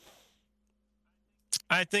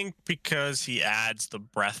think because he adds the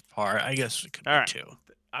breath part, I guess it could be 2.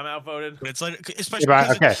 I'm outvoted. But it's like, especially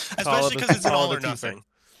because it's an all or nothing.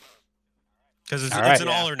 Because it's an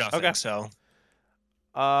all or nothing. Okay. So,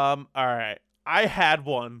 all right. I had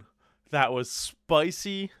one that was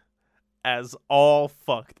spicy as all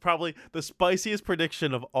fuck. Probably the spiciest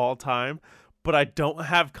prediction of all time, but I don't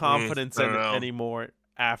have confidence in it anymore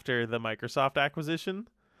after the Microsoft acquisition.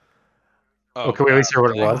 Oh, can we at least hear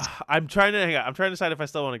what it was? I'm trying to decide if I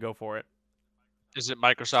still want to go for it. Is it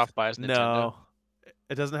Microsoft buys Nintendo? No.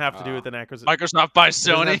 It doesn't have to do with an acquisition. Microsoft buys Sony. It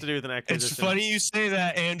doesn't have to do with an acquisition. It's funny you say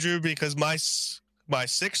that, Andrew, because my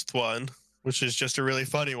 6th one, which is just a really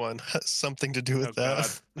funny one, has something to do with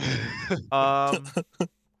that. All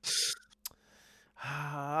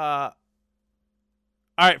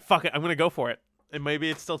right, fuck it. I'm gonna go for it, and maybe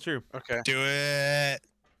it's still true. Okay, do it.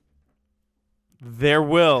 There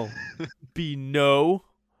will be no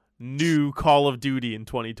new Call of Duty in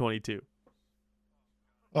 2022.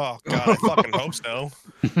 Oh God, I fucking hope so.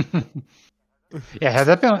 Yeah, has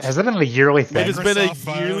that been a yearly thing? It has been a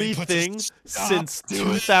yearly thing since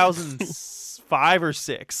 2005 or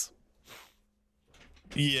 6.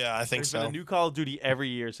 Yeah, I think There's so. been a new Call of Duty every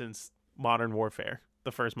year since Modern Warfare,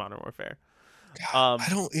 the first Modern Warfare. God, I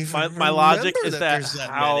don't even. My logic is that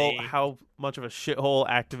how much of a shithole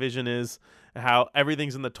Activision is, how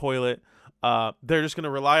everything's in the toilet. They're just gonna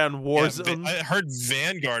rely on Warzone. I heard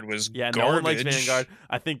Vanguard was garbage. No one likes Vanguard.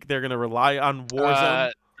 I think they're gonna rely on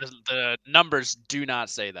Warzone. The numbers do not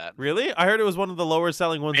say that. Really? I heard it was one of the lower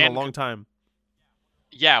selling ones in a long time.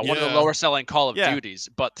 Yeah, one of the lower selling Call of Duties,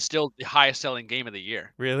 but still the highest selling game of the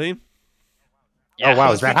year. Really? Yeah. Oh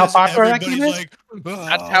wow, is that how popular that game is?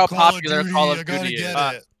 That's how popular Call of Duty is.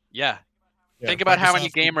 Yeah. Think about how many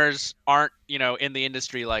gamers aren't, in the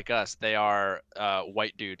industry like us. They are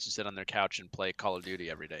white dudes who sit on their couch and play Call of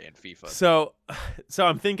Duty every day in FIFA. So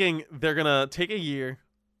I'm thinking they're gonna take a year,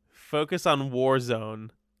 focus on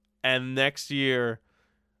Warzone, and next year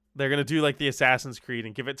they're gonna do like the Assassin's Creed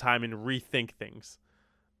and give it time and rethink things.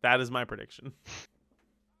 That is my prediction.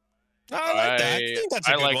 I like that. I think that's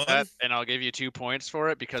a good one. That, and I'll give you 2 points for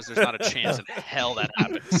it because there's not a chance in hell that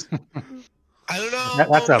happens. I don't know.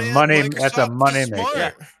 That's a money maker.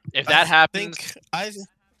 Yeah. If that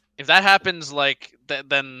happens, like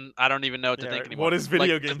then I don't even know what to think anymore. What is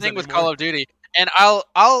video games? The thing with Call of Duty, and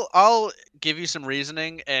I'll give you some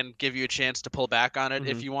reasoning and give you a chance to pull back on it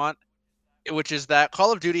if Mhm. you want, which is that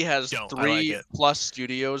Call of Duty has Don't. I like 3 it. plus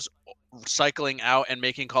studios cycling out and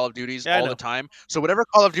making Call of Duties Yeah, I all know. the time. So whatever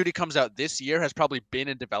Call of Duty comes out this year has probably been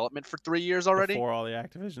in development for 3 years already, Before all the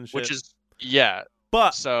Activision shit. which is yeah.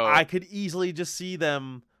 But So I could easily just see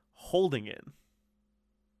them holding it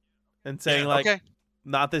and saying like, okay,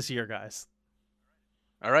 not this year, guys.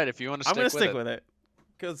 all right. If you want to I'm stick gonna with stick it, with it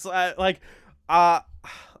because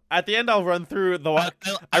at the end I'll run through the.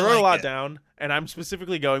 I wrote like a lot it. down, and I'm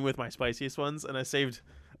specifically going with my spiciest ones, and I saved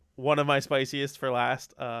one of my spiciest for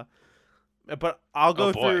last. But I'll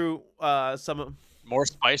go boy. through some. more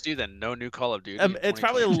spicy than no new Call of Duty. in It's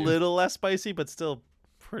probably a 2022. little less spicy, but still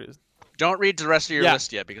pretty. Don't read the rest of your Yeah.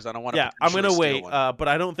 list yet because I don't want to. Yeah, I'm gonna wait. One. But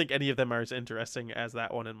I don't think any of them are as interesting as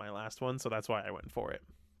that one in my last one, so that's why I went for it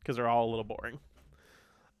because they're all a little boring.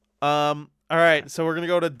 All right, so we're gonna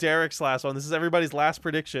go to Derek's last one. This is everybody's last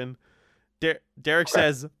prediction. Derek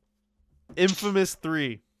says, "Infamous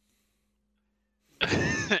 3."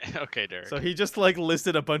 Okay, Derek. So he just like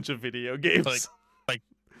listed a bunch of video games. Like-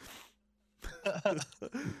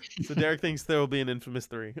 So Derek thinks there will be an Infamous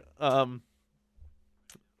 3.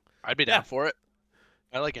 I'd be down yeah. for it.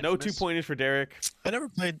 I like No Infamous. 2-pointers for Derek. I never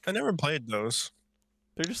played those.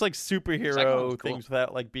 They're just like Second one superhero was cool. things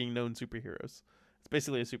without like being known superheroes. It's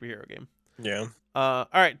basically a superhero game. Yeah. All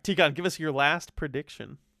right, T.Con, give us your last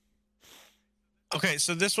prediction. Okay,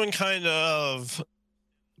 so this one kind of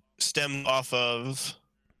stemmed off of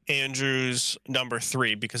Andrew's number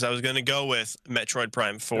 3 because I was going to go with Metroid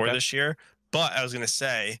Prime 4 Okay. this year, but I was going to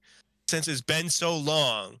say since it's been so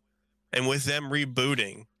long and with them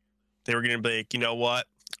rebooting, they were going to be like, you know what?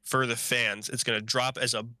 For the fans, it's going to drop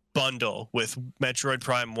as a bundle with Metroid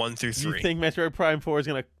Prime 1 through 3. You think Metroid Prime 4 is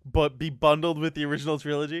going to be bundled with the original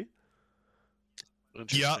trilogy?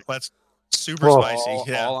 Yeah, that's super Whoa.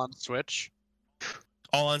 spicy. Yeah, All on Switch.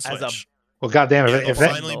 all on As a- Switch. Well, goddamn, Yeah, if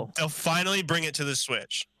that they'll finally bring it to the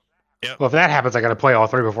Switch. well, if that happens, I got to play all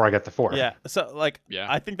 3 before I get to 4. Yeah. So like, Yeah.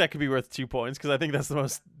 I think that could be worth 2 points because I think that's the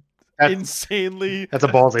most That's- insanely That's a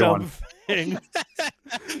ballsy dumb one. thing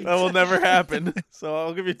that will never happen. So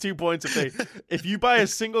I'll give you 2 points if you buy a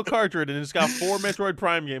single cartridge and it's got 4 Metroid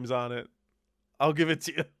Prime games on it. I'll give it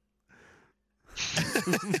to you.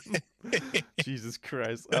 Jesus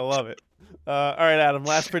Christ, I love it. All right, Adam,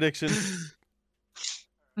 last prediction.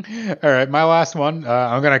 All right, my last one.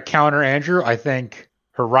 I'm gonna counter Andrew. I think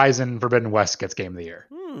Horizon Forbidden West gets Game of the Year.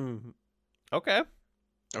 Okay.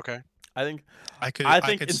 Okay. I think I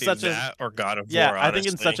think could it's see such a- that or God of yeah, War. I think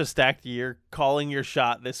in honestly. such a stacked year, calling your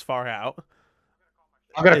shot this far out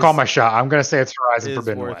I'm gonna call Is- my shot. I'm gonna say it's Horizon is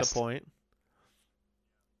Forbidden worth West. a point.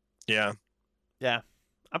 Yeah. Yeah,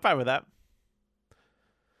 I'm fine with that.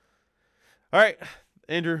 All right,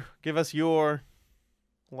 Andrew, give us your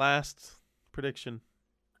last prediction.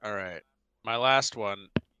 All right. My last one,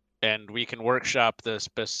 and we can workshop the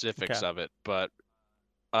specifics Okay. of it, but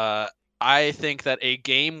I think that a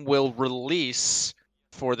game will release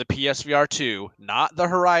for the PSVR 2, not the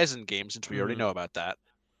Horizon game, since we already Mhm. know about that,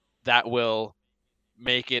 that will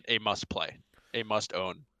make it a must play, a must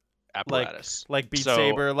own apparatus. Like Beat So,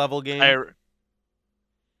 Saber level game.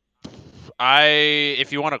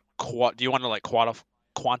 if you want to, do you want to like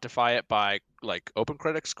quantify it by like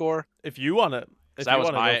OpenCritic score? If you want to, if That you was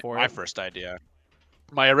want to my go for my it. first idea.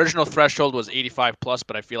 My original threshold was 85 plus,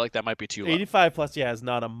 but I feel like that might be too low. 85 plus, yeah, is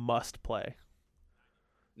not a must play.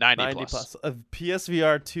 90 plus. A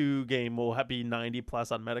PSVR 2 game will be 90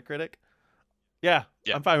 plus on Metacritic. Yeah,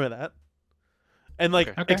 Yeah. I'm fine with that. And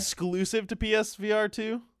like Okay. exclusive to PSVR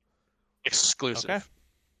 2. Exclusive. Okay.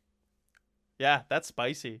 Yeah, that's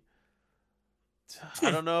spicy.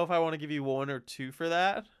 I don't know if I want to give you 1 or 2 for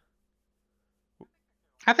that.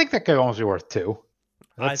 I think that could almost be worth 2.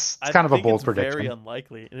 That's I it's kind of a think bold it's prediction. very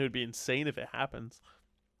unlikely, and it would be insane if it happens.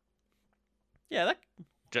 Yeah,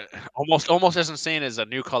 Almost as insane as a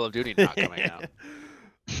new Call of Duty not coming out.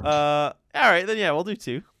 All right, then yeah, we'll do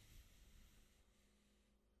 2.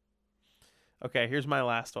 Okay, here's my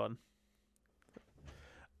last one.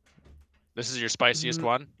 This is your spiciest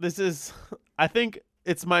one? This is, I think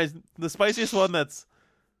it's the spiciest one that's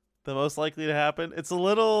the most likely to happen. It's a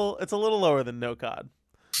little lower than No COD.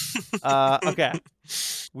 Okay.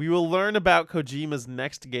 We will learn about Kojima's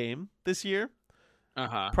next game this year.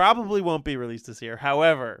 Uh-huh. Probably won't be released this year.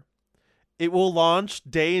 However, it will launch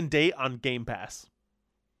day and date on Game Pass.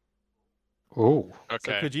 Ooh.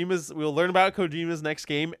 Okay. So we'll learn about Kojima's next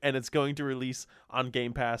game, and it's going to release on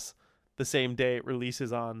Game Pass the same day it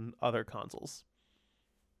releases on other consoles.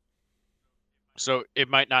 So it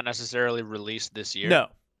might not necessarily release this year? No.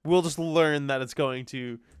 We'll just learn that it's going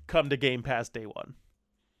to come to Game Pass day 1.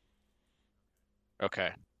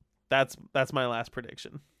 Okay. That's my last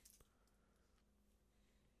prediction.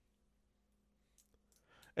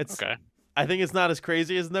 Okay. I think it's not as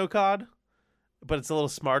crazy as no COD, but it's a little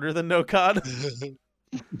smarter than no COD.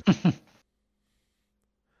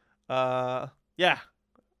 Yeah.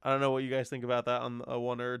 I don't know what you guys think about that on a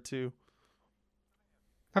 1 or a 2.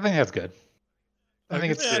 I think that's good. I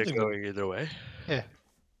think it's going either way. yeah.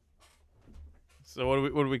 So what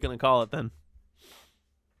are we gonna call it then?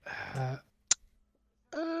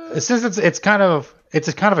 Since it's kind of a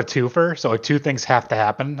twofer, so like 2 things have to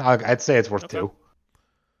happen. I'd say it's worth Okay. 2.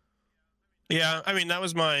 Yeah, I mean that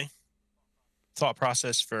was my thought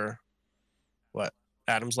process for what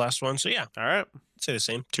Adam's last one. So yeah, All right. I'd say the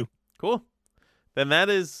same 2. Cool. Then that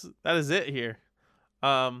is it here.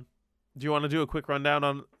 Do you want to do a quick rundown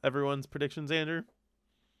on everyone's predictions, Andrew?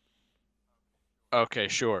 Okay,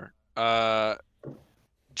 sure.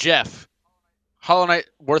 Jeff, Hollow Knight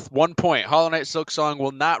worth 1 point. Hollow Knight Silksong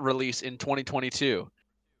will not release in 2022.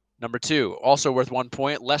 Number 2, also worth 1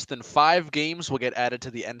 point. Less than 5 games will get added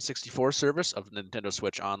to the N64 service of Nintendo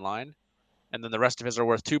Switch Online. And then the rest of his are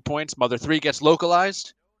worth 2 points. Mother 3 gets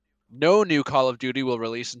localized. No new Call of Duty will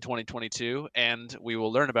release in 2022, and we will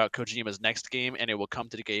learn about Kojima's next game, and it will come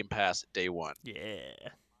to the Game Pass day 1. Yeah.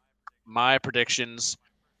 My predictions,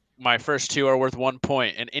 my first 2 are worth 1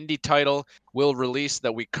 point. An indie title will release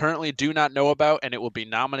that we currently do not know about, and it will be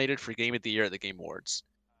nominated for Game of the Year at the Game Awards.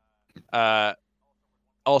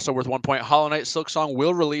 Also worth 1 point. Hollow Knight Silksong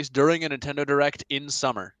will release during a Nintendo Direct in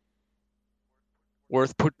summer.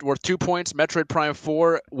 Worth 2 points. Metroid Prime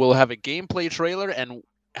 4 will have a gameplay trailer and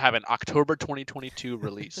have an October 2022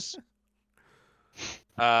 release.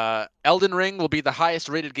 Elden Ring will be the highest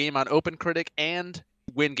rated game on OpenCritic and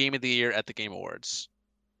win Game of the Year at the Game Awards.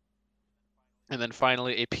 And then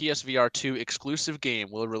finally, a PSVR 2 exclusive game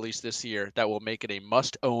will release this year that will make it a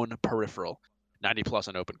must-own peripheral. 90 plus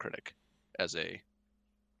on OpenCritic as a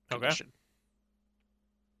condition.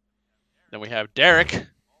 Then we have Derek,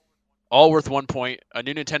 all worth 1 point. A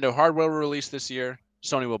new Nintendo hardware will release this year.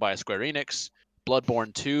 Sony will buy Square Enix.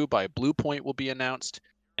 Bloodborne 2 by Bluepoint will be announced.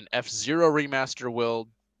 An F-Zero remaster will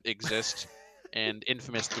exist. And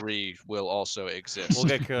Infamous 3 will also exist. We'll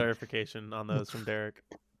get clarification on those from Derek.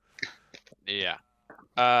 Yeah.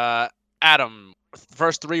 Adam,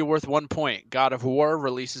 first 3 worth 1 point. God of War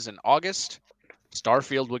releases in August.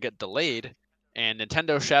 Starfield will get delayed. And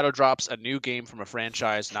Nintendo shadow drops a new game from a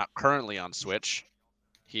franchise not currently on Switch.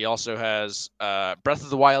 He also has Breath of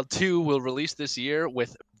the Wild 2 will release this year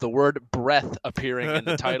with the word breath appearing in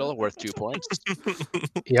the title, worth 2 points.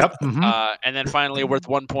 Yep. Mm-hmm. And then finally, worth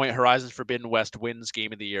 1 point, Horizon Forbidden West wins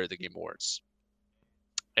Game of the Year at the Game Awards.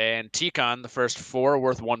 And T.Con, the first 4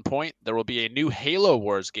 worth 1 point. There will be a new Halo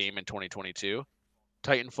Wars game in 2022.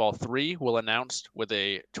 Titanfall 3 will announce with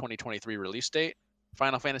a 2023 release date.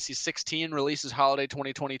 Final Fantasy 16 releases holiday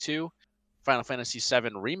 2022. Final Fantasy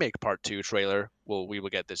 7 Remake Part 2 trailer we will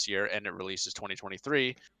get this year, and it releases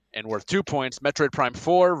 2023. And worth 2 points, Metroid Prime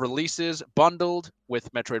 4 releases bundled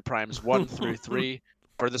with Metroid Primes 1 through 3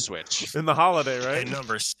 for the Switch. In the holiday, right? And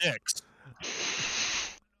number 6.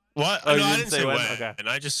 What? Oh, No, you I didn't didn't say say when? when. Okay. And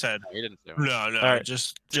I just said You didn't say when. no, All right.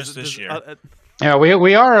 just this year. Yeah,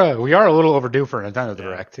 we are a little overdue for a Nintendo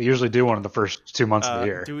Direct. They usually do one of the first 2 months of the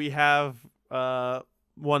year. Do we have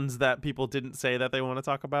ones that people didn't say that they want to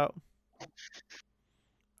talk about?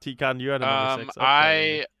 T-Con, you had a number 6.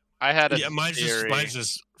 I had a mine's theory.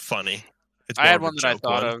 just funny. It's I more had of a one that I joke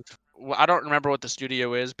thought one. of. Well, I don't remember what the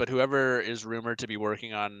studio is, but whoever is rumored to be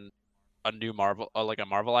working on a new Marvel, like a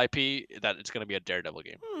Marvel IP, that it's going to be a Daredevil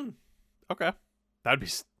game. Okay. That'd be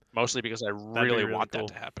Mostly because I be really really want cool.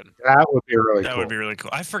 that to happen. That would be really That cool. would be really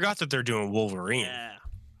cool. I forgot that they're doing Wolverine.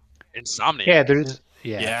 Insomnia. Yeah, there's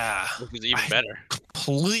yeah. Yeah. Which is even I better.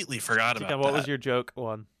 completely forgot about T-Con, that. what was your joke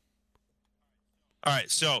one? All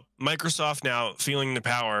right, so Microsoft now feeling the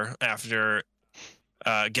power after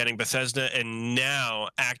getting Bethesda and now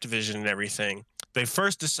Activision and everything. They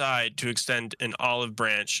first decide to extend an olive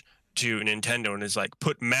branch to Nintendo and is like,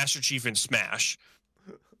 put Master Chief in Smash.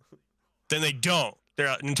 Then they don't.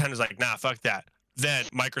 Nintendo's like, nah, fuck that. Then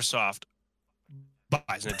Microsoft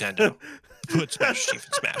buys Nintendo, puts Master Chief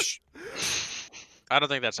in Smash. I don't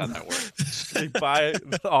think that's how that works. They buy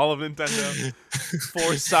all of Nintendo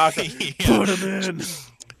for soccer. Yeah. Put them in.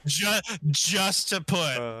 Just to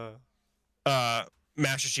put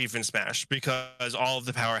Master Chief in Smash because all of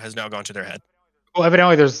the power has now gone to their head. Well,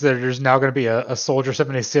 evidently there's now going to be a Soldier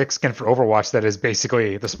 76 skin for Overwatch that is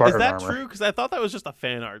basically the Is Spartan that armor. true? Because I thought that was just a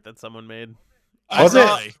fan art that someone made. Was it?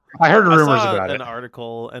 I heard I rumors saw about an it.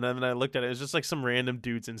 article, and then I looked at it. It was just like some random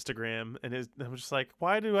dude's Instagram, and I was just like,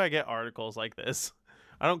 why do I get articles like this?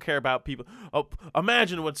 I don't care about people. Oh,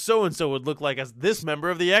 imagine what so and so would look like as this member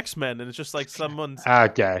of the X-Men, and it's just like someone's.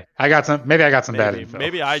 Okay, I got some bad info.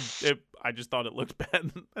 Maybe I just thought it looked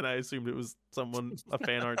bad, and I assumed it was a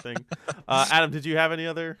fan art thing. Adam, did you have any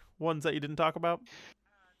other ones that you didn't talk about?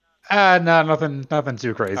 No, nothing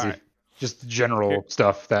too crazy. Right. Just general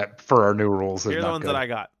stuff that for our new rules is Here are the not ones good. that I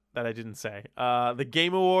got that I didn't say. The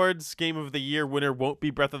Game Awards Game of the Year winner won't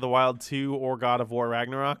be Breath of the Wild 2 or God of War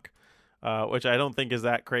Ragnarok, which I don't think is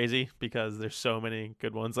that crazy because there's so many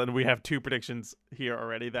good ones, and we have 2 predictions here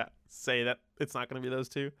already that say that it's not going to be those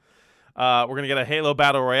 2. We're going to get a Halo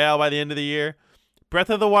Battle Royale by the end of the year.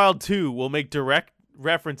 Breath of the Wild 2 will make direct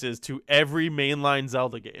references to every mainline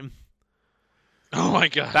Zelda game. Oh my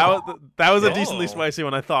god. That was a decently spicy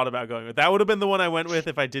one I thought about going with. That would have been the one I went with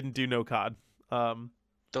if I didn't do no COD.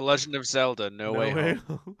 The Legend of Zelda, No Way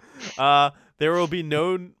Home. There will be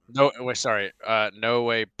no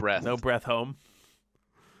Way Breath. No Breath Home.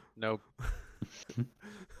 No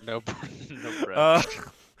breath.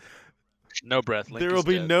 No breath. Link There will is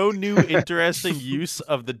be dead. no new interesting use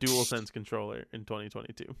of the DualSense controller in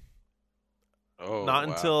 2022. Oh, Not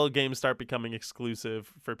wow. until games start becoming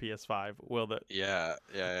exclusive for PS5 will that. Yeah.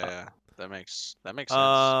 That makes sense.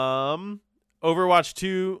 Overwatch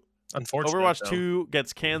 2. Unfortunately, Overwatch 2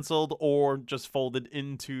 gets canceled or just folded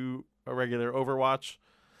into a regular Overwatch.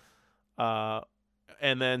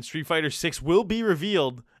 And then Street Fighter 6 will be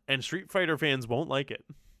revealed, and Street Fighter fans won't like it.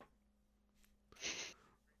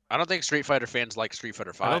 I don't think Street Fighter fans like Street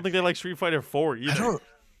Fighter 5. I don't think they like Street Fighter 4 either.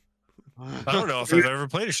 I don't know if I've ever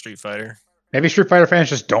played a Street Fighter. Maybe Street Fighter fans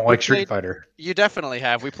just don't like Street Fighter. You definitely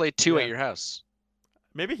have. We played 2 Yeah. at your house.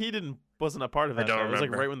 Maybe he wasn't a part of that. I don't though. It was like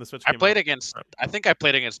remember. right when the Switch I came played out. I think I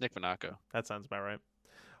played against Nick Monaco. That sounds about right.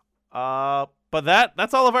 But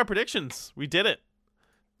that's all of our predictions. We did it.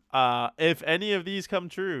 If any of these come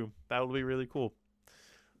true, that would be really cool.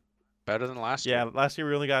 Better than last Yeah, year. last year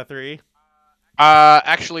we only got 3.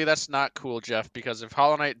 Actually, that's not cool, Jeff, because if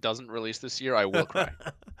Hollow Knight doesn't release this year, I will cry.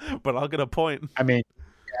 But I'll get a point. I mean,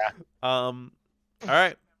 All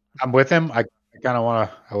right. I'm with him. I kind of want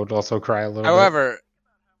to. I would also cry a little However,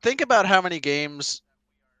 think about how many games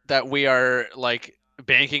that we are like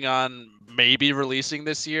banking on maybe releasing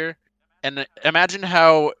this year, and imagine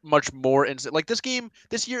how much more like this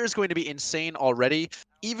year is going to be insane already,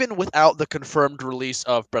 even without the confirmed release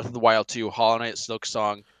of Breath of the Wild 2, Hollow Knight,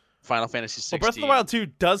 Silksong, Final Fantasy 16. Well, Breath of the Wild 2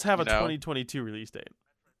 does have a you know? 2022 release date.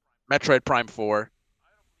 Metroid Prime 4.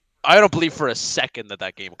 I don't believe for a second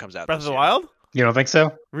that game comes out. Breath of this the year. Wild? bit. You don't think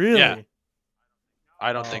so? Really? Yeah.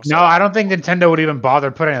 I don't think so. No, I don't think Nintendo would even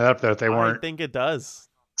bother putting it up there if they I weren't think it does.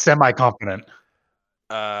 semi-confident.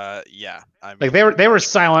 Yeah. I mean, Like they were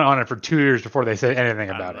silent on it for 2 years before they said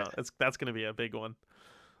anything I about don't know. it. That's going to be a big one.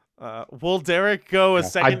 Will Derek go a Yeah,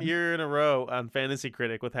 second year in a row on Fantasy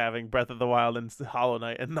Critic with having Breath of the Wild and Hollow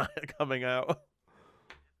Knight and not coming out?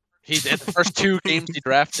 he did the first 2 games he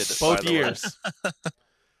drafted. by Both the way. years.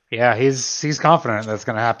 Yeah, he's confident that's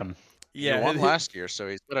going to happen. Yeah. He won last year, so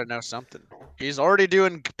he's gonna know something. He's already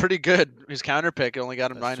doing pretty good. His counter pick only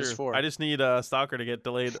got him That's true. -4. I just need Stalker to get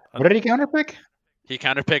delayed. What did he counterpick? He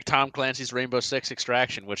counter picked Tom Clancy's Rainbow Six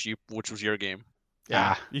Extraction, which was your game.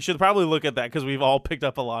 Yeah. You should probably look at that because we've all picked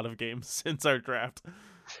up a lot of games since our draft.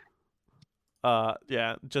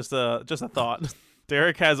 Yeah, just a thought.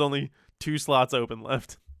 Derek has only 2 slots open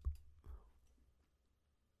left.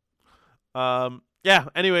 Yeah,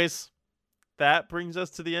 anyways, that brings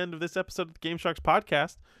us to the end of this episode of the Game Sharks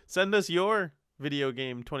podcast. Send us your video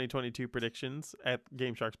game 2022 predictions at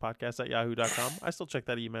gamesharkspodcast@yahoo.com. I still check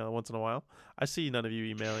that email once in a while. I see none of you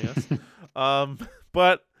emailing us.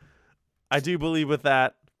 But I do believe with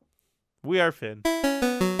that, we are Finn.